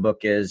premise of the book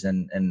is,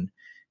 and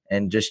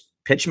just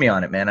pitch me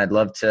on it, man. I'd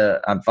love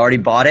to. I've already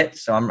bought it,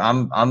 so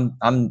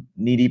I'm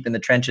knee deep in the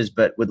trenches,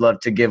 but would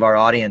love to give our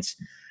audience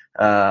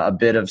a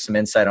bit of some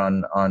insight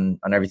on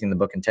everything the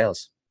book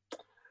entails.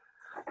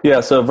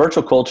 Yeah. So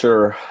virtual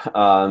culture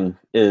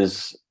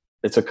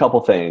it's a couple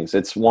things.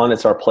 It's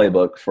our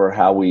playbook for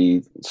how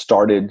we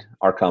started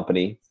our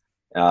company.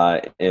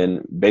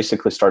 And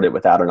basically started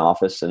without an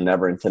office and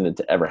never intended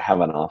to ever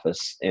have an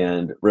office,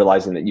 and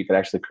realizing that you could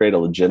actually create a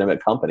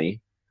legitimate company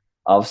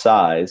of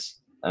size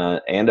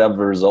and of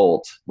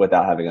result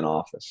without having an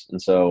office.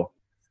 And so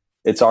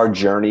it's our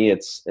journey.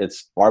 It's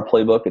our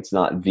playbook. It's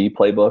not the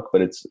playbook,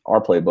 but it's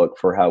our playbook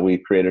for how we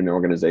created an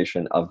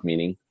organization of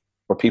meaning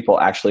where people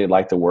actually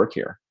like to work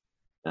here.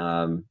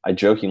 I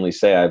jokingly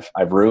say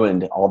I've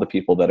ruined all the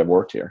people that have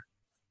worked here,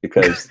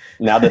 because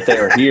now that they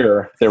are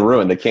here, they're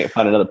ruined. They can't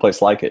find another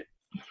place like it.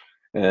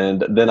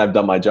 And then I've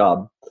done my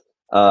job.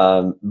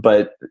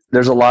 But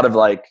there's a lot of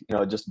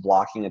just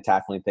blocking and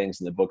tackling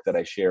things in the book that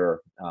I share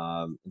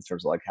in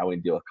terms of how we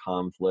deal with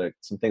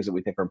conflict, some things that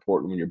we think are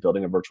important when you're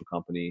building a virtual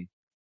company.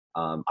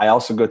 I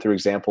also go through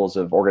examples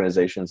of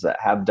organizations that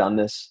have done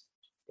this,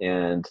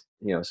 and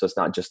so it's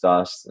not just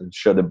us, and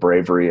show the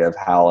bravery of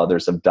how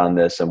others have done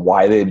this and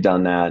why they've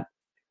done that.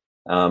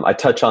 I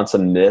touch on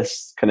some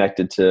myths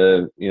connected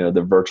to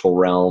the virtual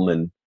realm,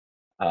 and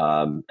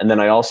then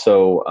I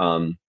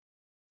also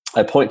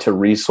I point to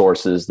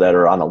resources that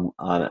are on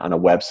a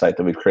website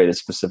that we've created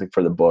specific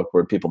for the book,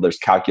 where there's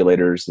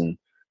calculators and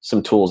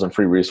some tools and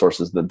free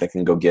resources that they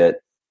can go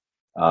get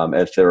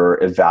if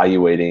they're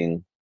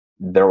evaluating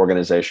their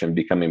organization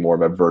becoming more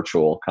of a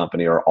virtual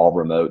company or all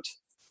remote.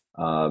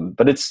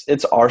 But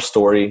it's our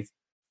story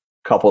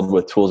coupled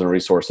with tools and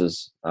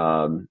resources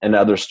and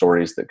other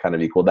stories that kind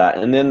of equal that.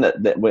 And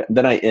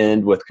then I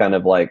end with kind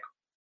of like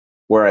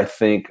where I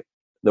think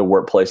the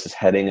workplace is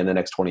heading in the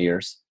next 20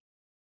 years.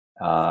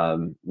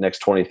 Next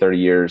 20, 30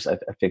 years, I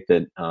think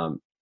that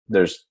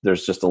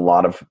there's just a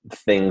lot of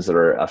things that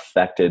are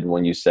affected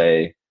when you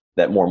say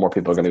that more and more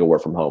people are going to go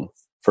work from home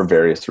for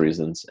various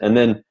reasons. And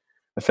then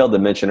I failed to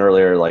mention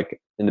earlier,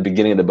 like in the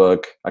beginning of the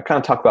book, I kind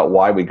of talk about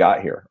why we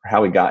got here, or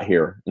how we got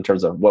here in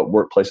terms of what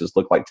workplaces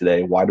look like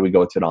today. Why do we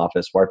go to an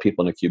office? Why are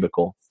people in a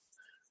cubicle?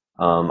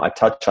 I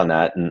touch on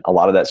that, and a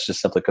lot of that's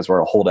just simply because we're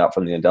a holdout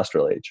from the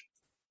industrial age.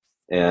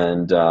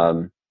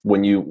 And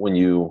when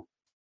you've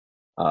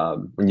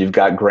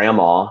got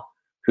grandma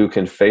who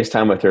can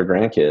FaceTime with her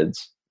grandkids,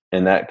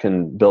 and that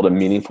can build a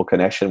meaningful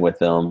connection with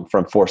them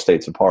from 4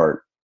 states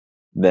apart,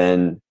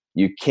 then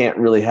you can't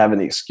really have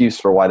any excuse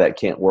for why that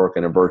can't work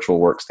in a virtual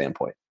work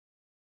standpoint.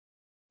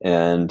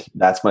 And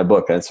that's my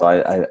book. And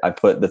so I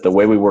put that the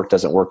way we work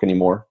doesn't work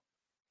anymore.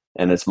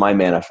 And it's my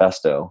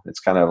manifesto.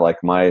 It's kind of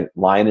like my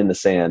line in the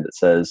sand that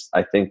says,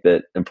 I think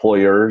that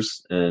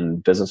employers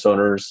and business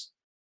owners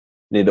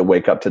need to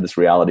wake up to this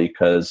reality,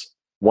 because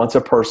once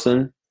a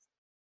person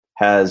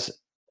has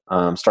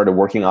started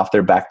working off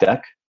their back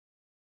deck,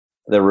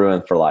 they're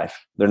ruined for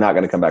life. They're not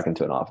going to come back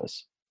into an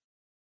office.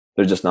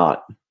 They're just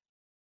not.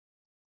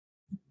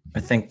 I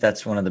think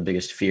that's one of the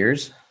biggest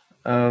fears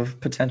of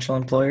potential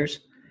employers.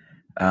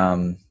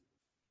 And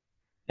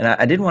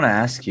I did want to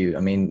ask you,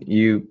 I mean,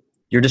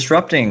 you're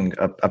disrupting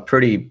a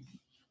pretty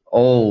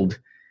old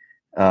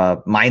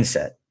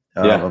mindset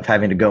of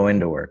having to go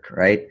into work,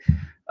 right?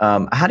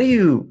 How do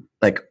you,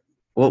 like,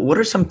 what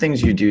are some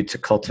things you do to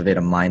cultivate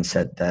a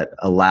mindset that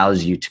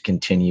allows you to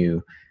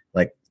continue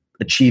like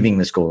achieving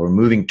this goal or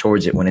moving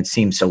towards it when it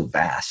seems so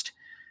vast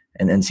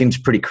and seems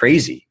pretty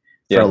crazy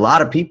for a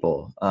lot of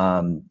people?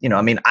 I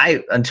mean,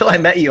 until I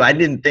met you, I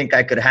didn't think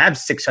I could have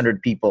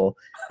 600 people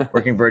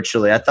working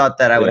virtually. I thought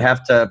that I would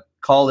have to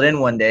call it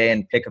in one day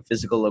and pick a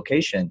physical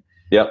location.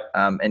 Yep.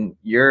 And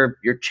you're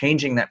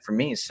changing that for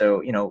me.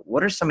 So,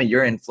 what are some of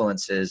your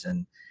influences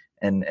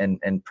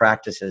and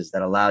practices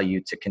that allow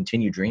you to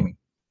continue dreaming?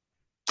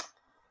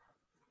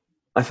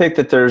 I think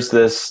that there's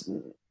this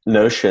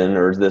notion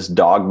or this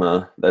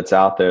dogma that's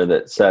out there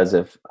that says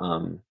if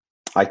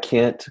I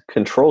can't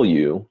control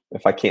you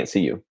if I can't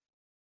see you.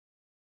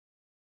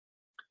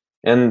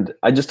 And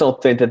I just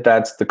don't think that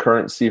that's the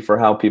currency for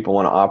how people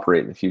want to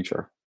operate in the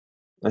future.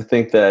 I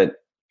think that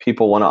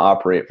people want to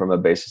operate from a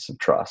basis of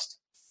trust.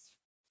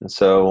 And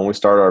so when we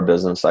started our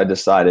business, I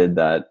decided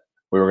that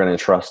we were going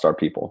to trust our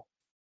people.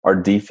 Our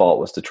default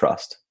was to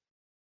trust.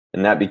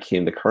 And that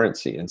became the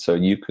currency. And so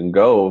you can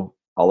go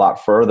a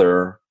lot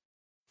further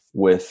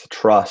with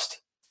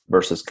trust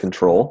versus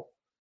control.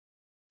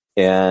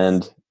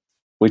 And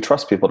we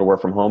trust people to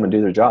work from home and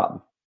do their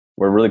job.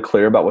 We're really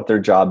clear about what their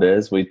job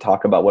is. We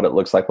talk about what it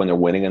looks like when they're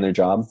winning in their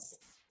job.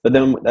 But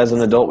then as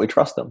an adult, we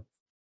trust them.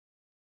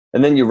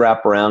 And then you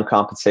wrap around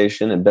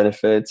compensation and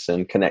benefits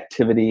and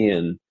connectivity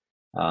and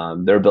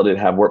their ability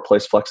to have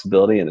workplace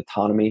flexibility and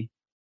autonomy.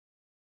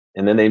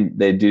 And then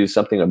they do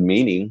something of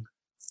meaning.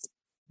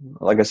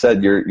 Like I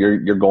said,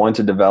 you're going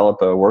to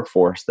develop a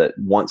workforce that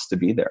wants to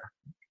be there.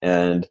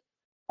 And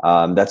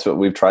that's what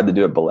we've tried to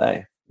do at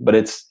Belay. But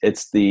it's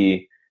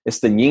the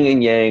yin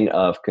and yang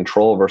of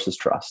control versus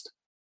trust.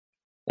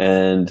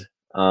 And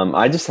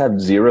I just have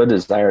zero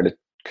desire to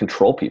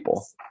control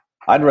people.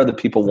 I'd rather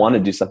people want to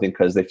do something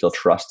because they feel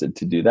trusted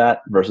to do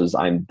that versus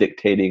I'm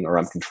dictating or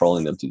I'm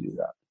controlling them to do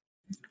that.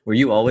 Were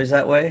you always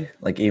that way?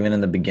 Like even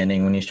in the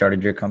beginning when you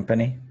started your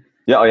company?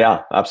 Yeah. Oh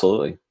yeah,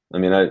 absolutely. I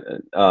mean,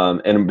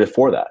 and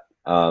before that,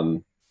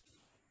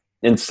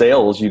 in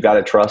sales, you got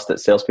to trust that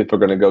salespeople are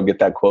going to go get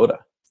that quota.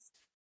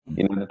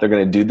 That they're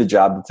going to do the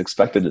job that's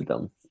expected of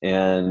them,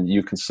 and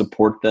you can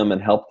support them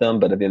and help them.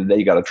 But at the end of the day,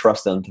 you got to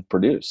trust them to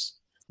produce.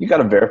 You got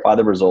to verify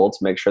the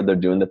results, make sure they're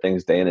doing the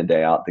things day in and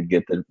day out to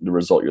get the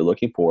result you're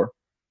looking for.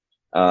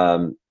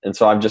 And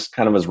so I've just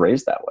kind of was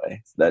raised that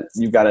way, that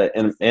you've got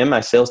to, and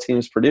my sales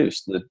teams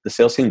produced. The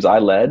sales teams I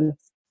led,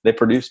 they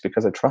produced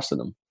because I trusted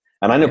them.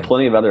 And I know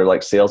plenty of other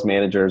like sales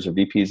managers or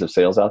VPs of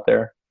sales out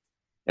there.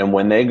 And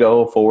when they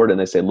go forward and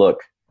they say,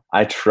 look,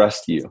 I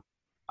trust you.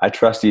 I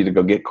trust you to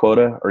go get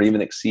quota or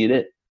even exceed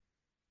it.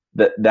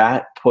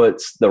 That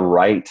puts the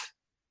right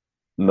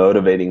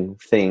motivating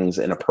things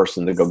in a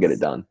person to go get it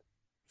done.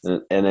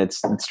 And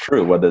it's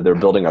true, whether they're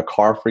building a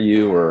car for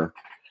you or,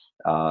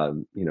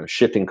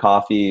 shipping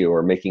coffee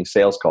or making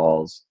sales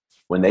calls,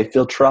 when they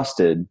feel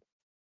trusted,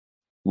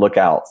 look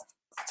out.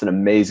 It's an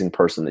amazing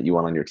person that you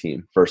want on your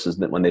team versus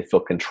when they feel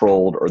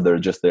controlled or they're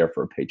just there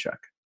for a paycheck.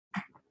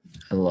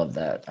 I love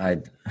that.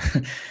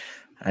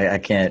 I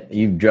can't,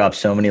 you've dropped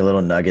so many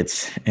little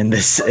nuggets in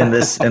this 1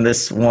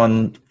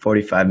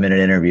 45-minute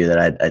interview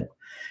that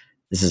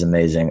This is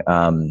amazing.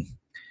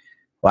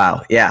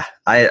 Wow. Yeah.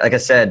 Like I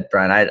said,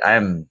 Brian,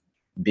 I'm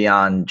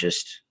beyond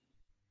just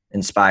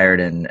inspired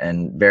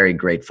and very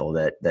grateful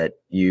that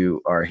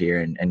you are here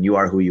and you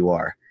are who you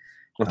are.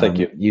 Well, thank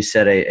you. You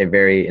set a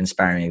very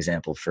inspiring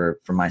example for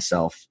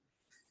myself,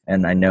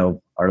 and I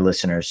know our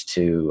listeners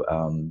to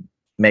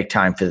make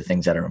time for the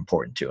things that are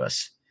important to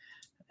us.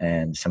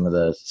 And some of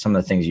the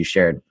things you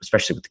shared,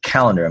 especially with the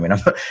calendar. I mean,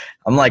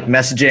 I'm like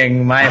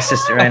messaging my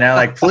assistant right now,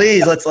 like,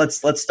 please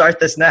let's start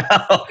this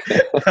now.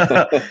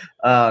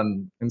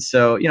 And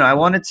so, I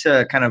wanted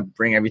to kind of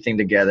bring everything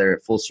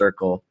together full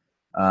circle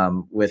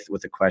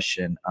with a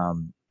question.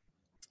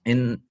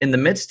 In the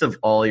midst of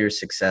all your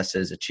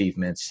successes,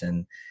 achievements,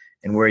 and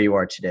where you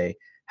are today,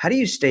 how do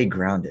you stay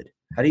grounded?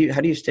 How do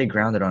you stay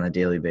grounded on a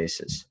daily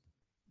basis?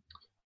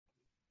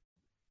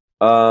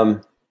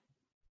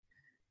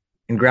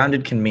 And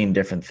grounded can mean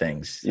different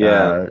things.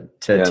 To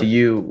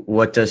you,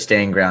 what does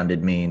staying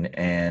grounded mean,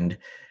 and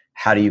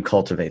how do you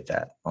cultivate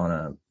that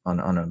on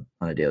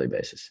a daily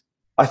basis?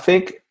 I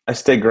think I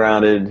stay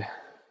grounded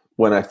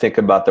when I think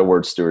about the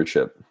word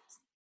stewardship.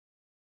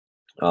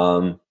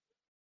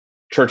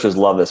 Churches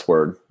love this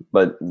word,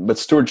 but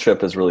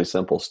stewardship is really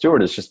simple.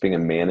 Steward is just being a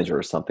manager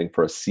of something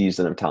for a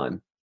season of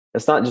time.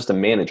 It's not just a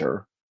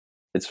manager.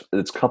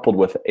 It's coupled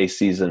with a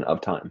season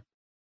of time.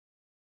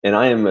 And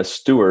I am a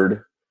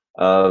steward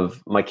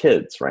of my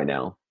kids right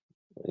now.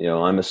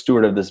 I'm a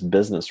steward of this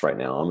business right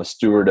now. I'm a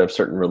steward of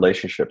certain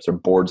relationships or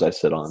boards I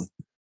sit on.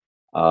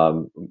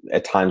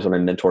 At times when I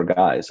mentor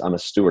guys, I'm a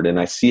steward, and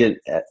I see it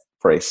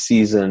for a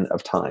season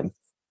of time.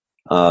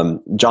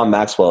 John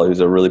Maxwell,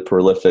 who's a really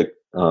prolific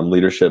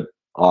leadership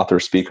author,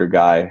 speaker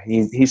guy,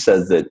 he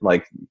says that,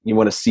 like, you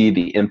want to see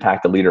the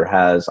impact a leader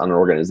has on an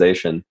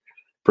organization,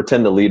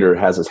 pretend the leader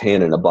has his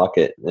hand in a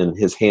bucket and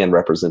his hand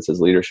represents his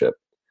leadership.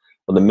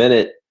 Well, the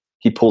minute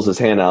he pulls his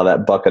hand out of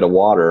that bucket of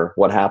water,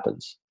 what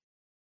happens?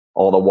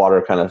 All the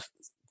water kind of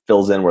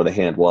fills in where the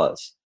hand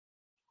was.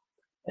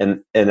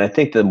 And I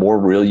think the more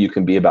real you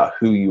can be about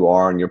who you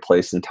are and your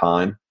place in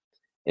time,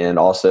 and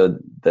also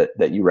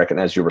that you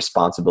recognize your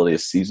responsibility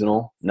is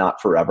seasonal,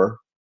 not forever,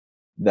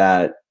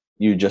 that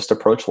you just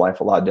approach life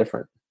a lot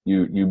different.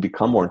 You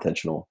become more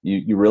intentional.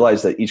 You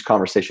realize that each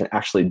conversation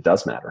actually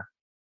does matter.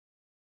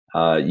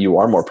 You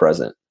are more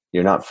present.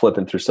 You're not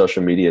flipping through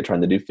social media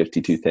trying to do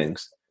 52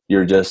 things.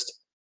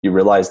 You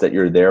realize that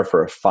you're there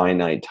for a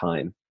finite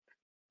time,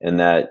 and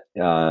that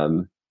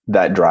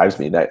drives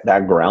me,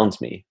 that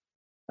grounds me.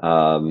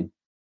 And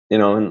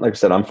like I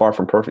said, I'm far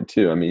from perfect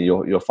too. I mean,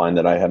 you'll find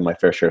that I have my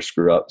fair share of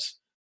screw ups.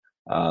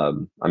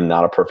 I'm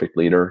not a perfect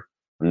leader.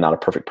 I'm not a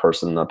perfect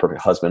person. I'm not a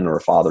perfect husband or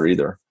a father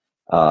either.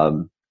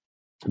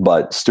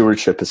 But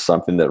stewardship is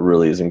something that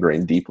really is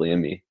ingrained deeply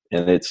in me,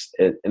 and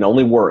it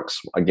only works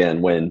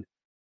again when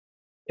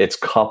it's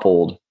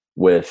coupled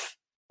with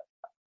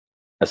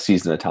a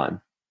season of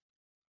time.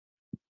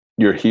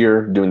 You're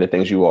here doing the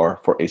things you are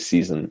for a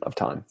season of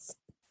time.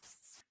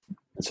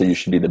 And so you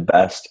should be the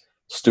best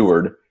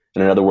steward.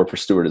 And another word for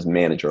steward is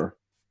manager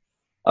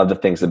of the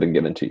things that have been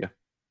given to you.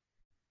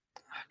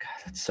 Oh,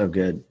 God, that's so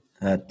good.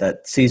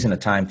 That season of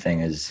time thing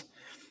is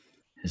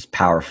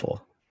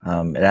powerful.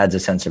 It adds a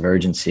sense of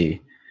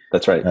urgency.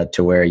 That's right.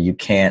 To where you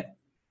can't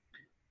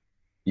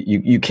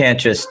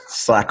just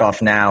slack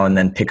off now and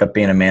then pick up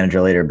being a manager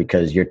later,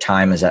 because your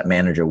time as that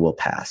manager will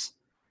pass.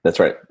 That's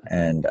right.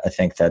 And I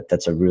think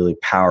that's a really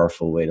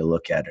powerful way to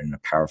look at it and a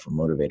powerful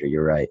motivator.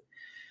 You're right.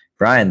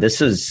 Brian,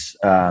 this is,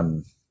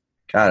 God,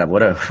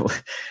 what a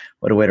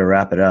way to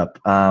wrap it up.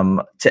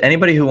 To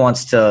anybody who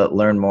wants to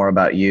learn more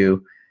about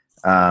you,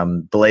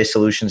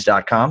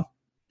 belaysolutions.com.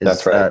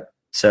 That's right.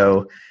 So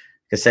like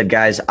I said,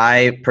 guys,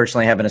 I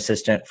personally have an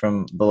assistant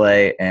from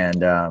Belay,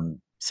 and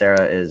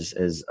Sarah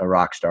is a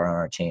rock star on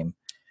our team.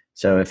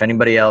 So if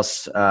anybody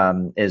else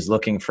is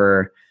looking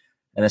for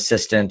an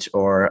assistant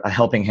or a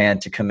helping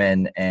hand to come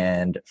in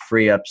and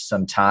free up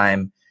some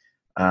time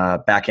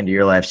back into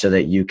your life so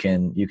that you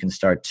can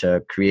start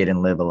to create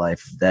and live a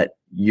life that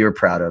you're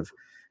proud of,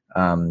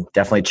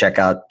 definitely check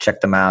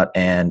them out.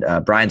 And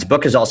Brian's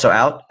book is also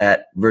out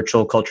at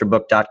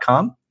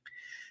virtualculturebook.com.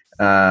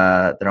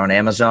 They're on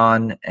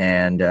Amazon,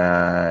 and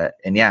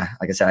yeah,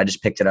 like I said, I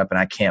just picked it up and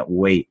I can't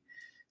wait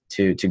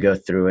to go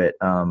through it.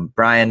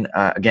 Brian,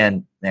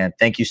 again, man,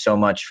 thank you so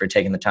much for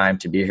taking the time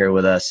to be here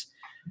with us.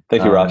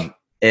 Thank you, Raj.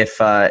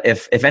 If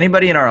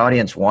anybody in our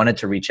audience wanted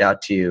to reach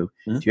out to you,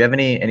 do you have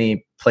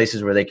any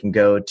places where they can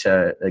go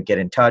to get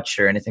in touch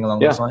or anything along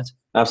those lines?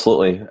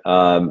 Absolutely.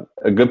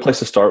 A good place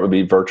to start would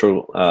be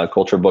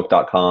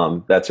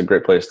virtualculturebook.com. That's a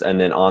great place. And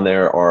then on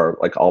there are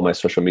like all my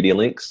social media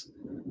links.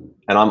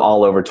 And I'm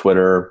all over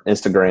Twitter,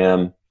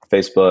 Instagram,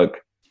 Facebook.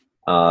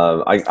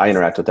 I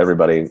interact with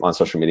everybody on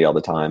social media all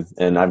the time.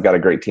 And I've got a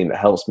great team that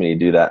helps me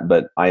do that.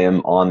 But I am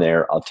on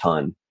there a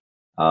ton.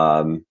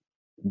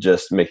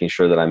 Just making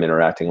sure that I'm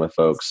interacting with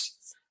folks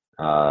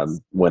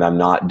when I'm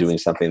not doing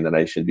something that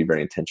I should be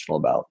very intentional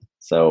about.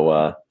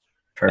 So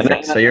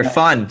perfect. So you're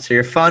fun. So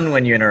you're fun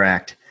when you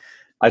interact.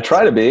 I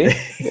try to be.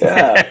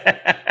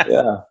 Yeah.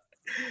 Yeah.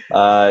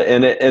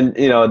 And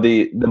you know,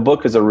 the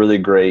book is a really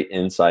great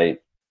insight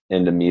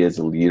into me as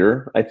a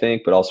leader, I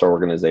think, but also our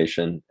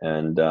organization.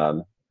 And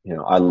you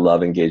know, I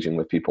love engaging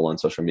with people on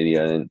social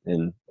media,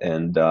 and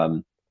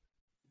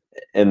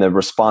the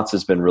response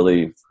has been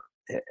really,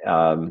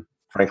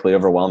 frankly,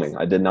 overwhelming.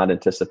 I did not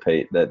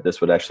anticipate that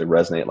this would actually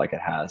resonate like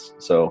it has.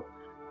 So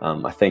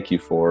I thank you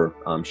for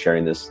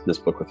sharing this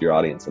book with your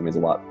audience. It means a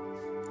lot.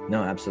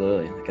 No,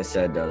 absolutely. Like I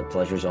said, the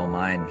pleasure's all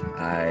mine.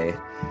 I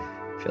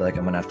feel like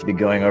I'm going to have to be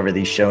going over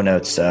these show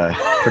notes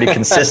pretty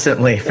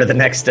consistently for the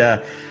next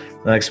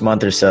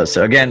month or so.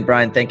 So again,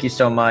 Brian, thank you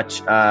so much.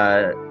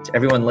 To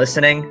everyone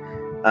listening,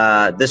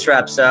 this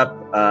wraps up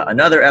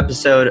another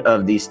episode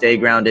of the Stay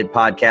Grounded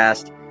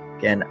podcast.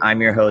 Again,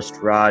 I'm your host,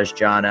 Raj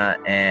Jana,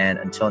 and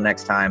until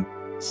next time,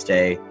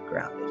 stay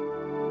grounded.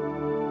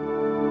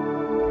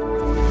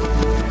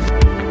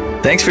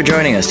 Thanks for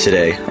joining us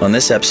today on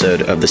this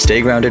episode of the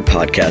Stay Grounded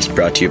podcast,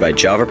 brought to you by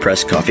Java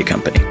Press Coffee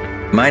Company.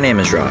 My name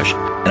is Raj,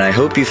 and I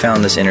hope you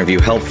found this interview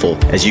helpful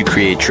as you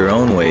create your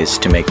own ways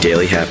to make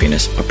daily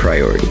happiness a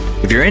priority.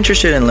 If you're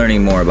interested in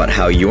learning more about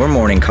how your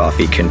morning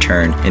coffee can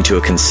turn into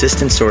a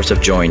consistent source of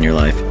joy in your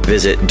life,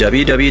 visit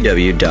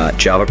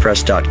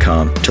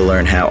www.javapress.com to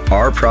learn how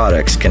our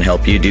products can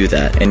help you do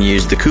that, and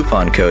use the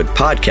coupon code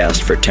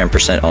PODCAST for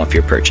 10% off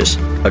your purchase.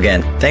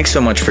 Again, thanks so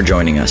much for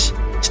joining us.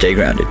 Stay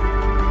grounded.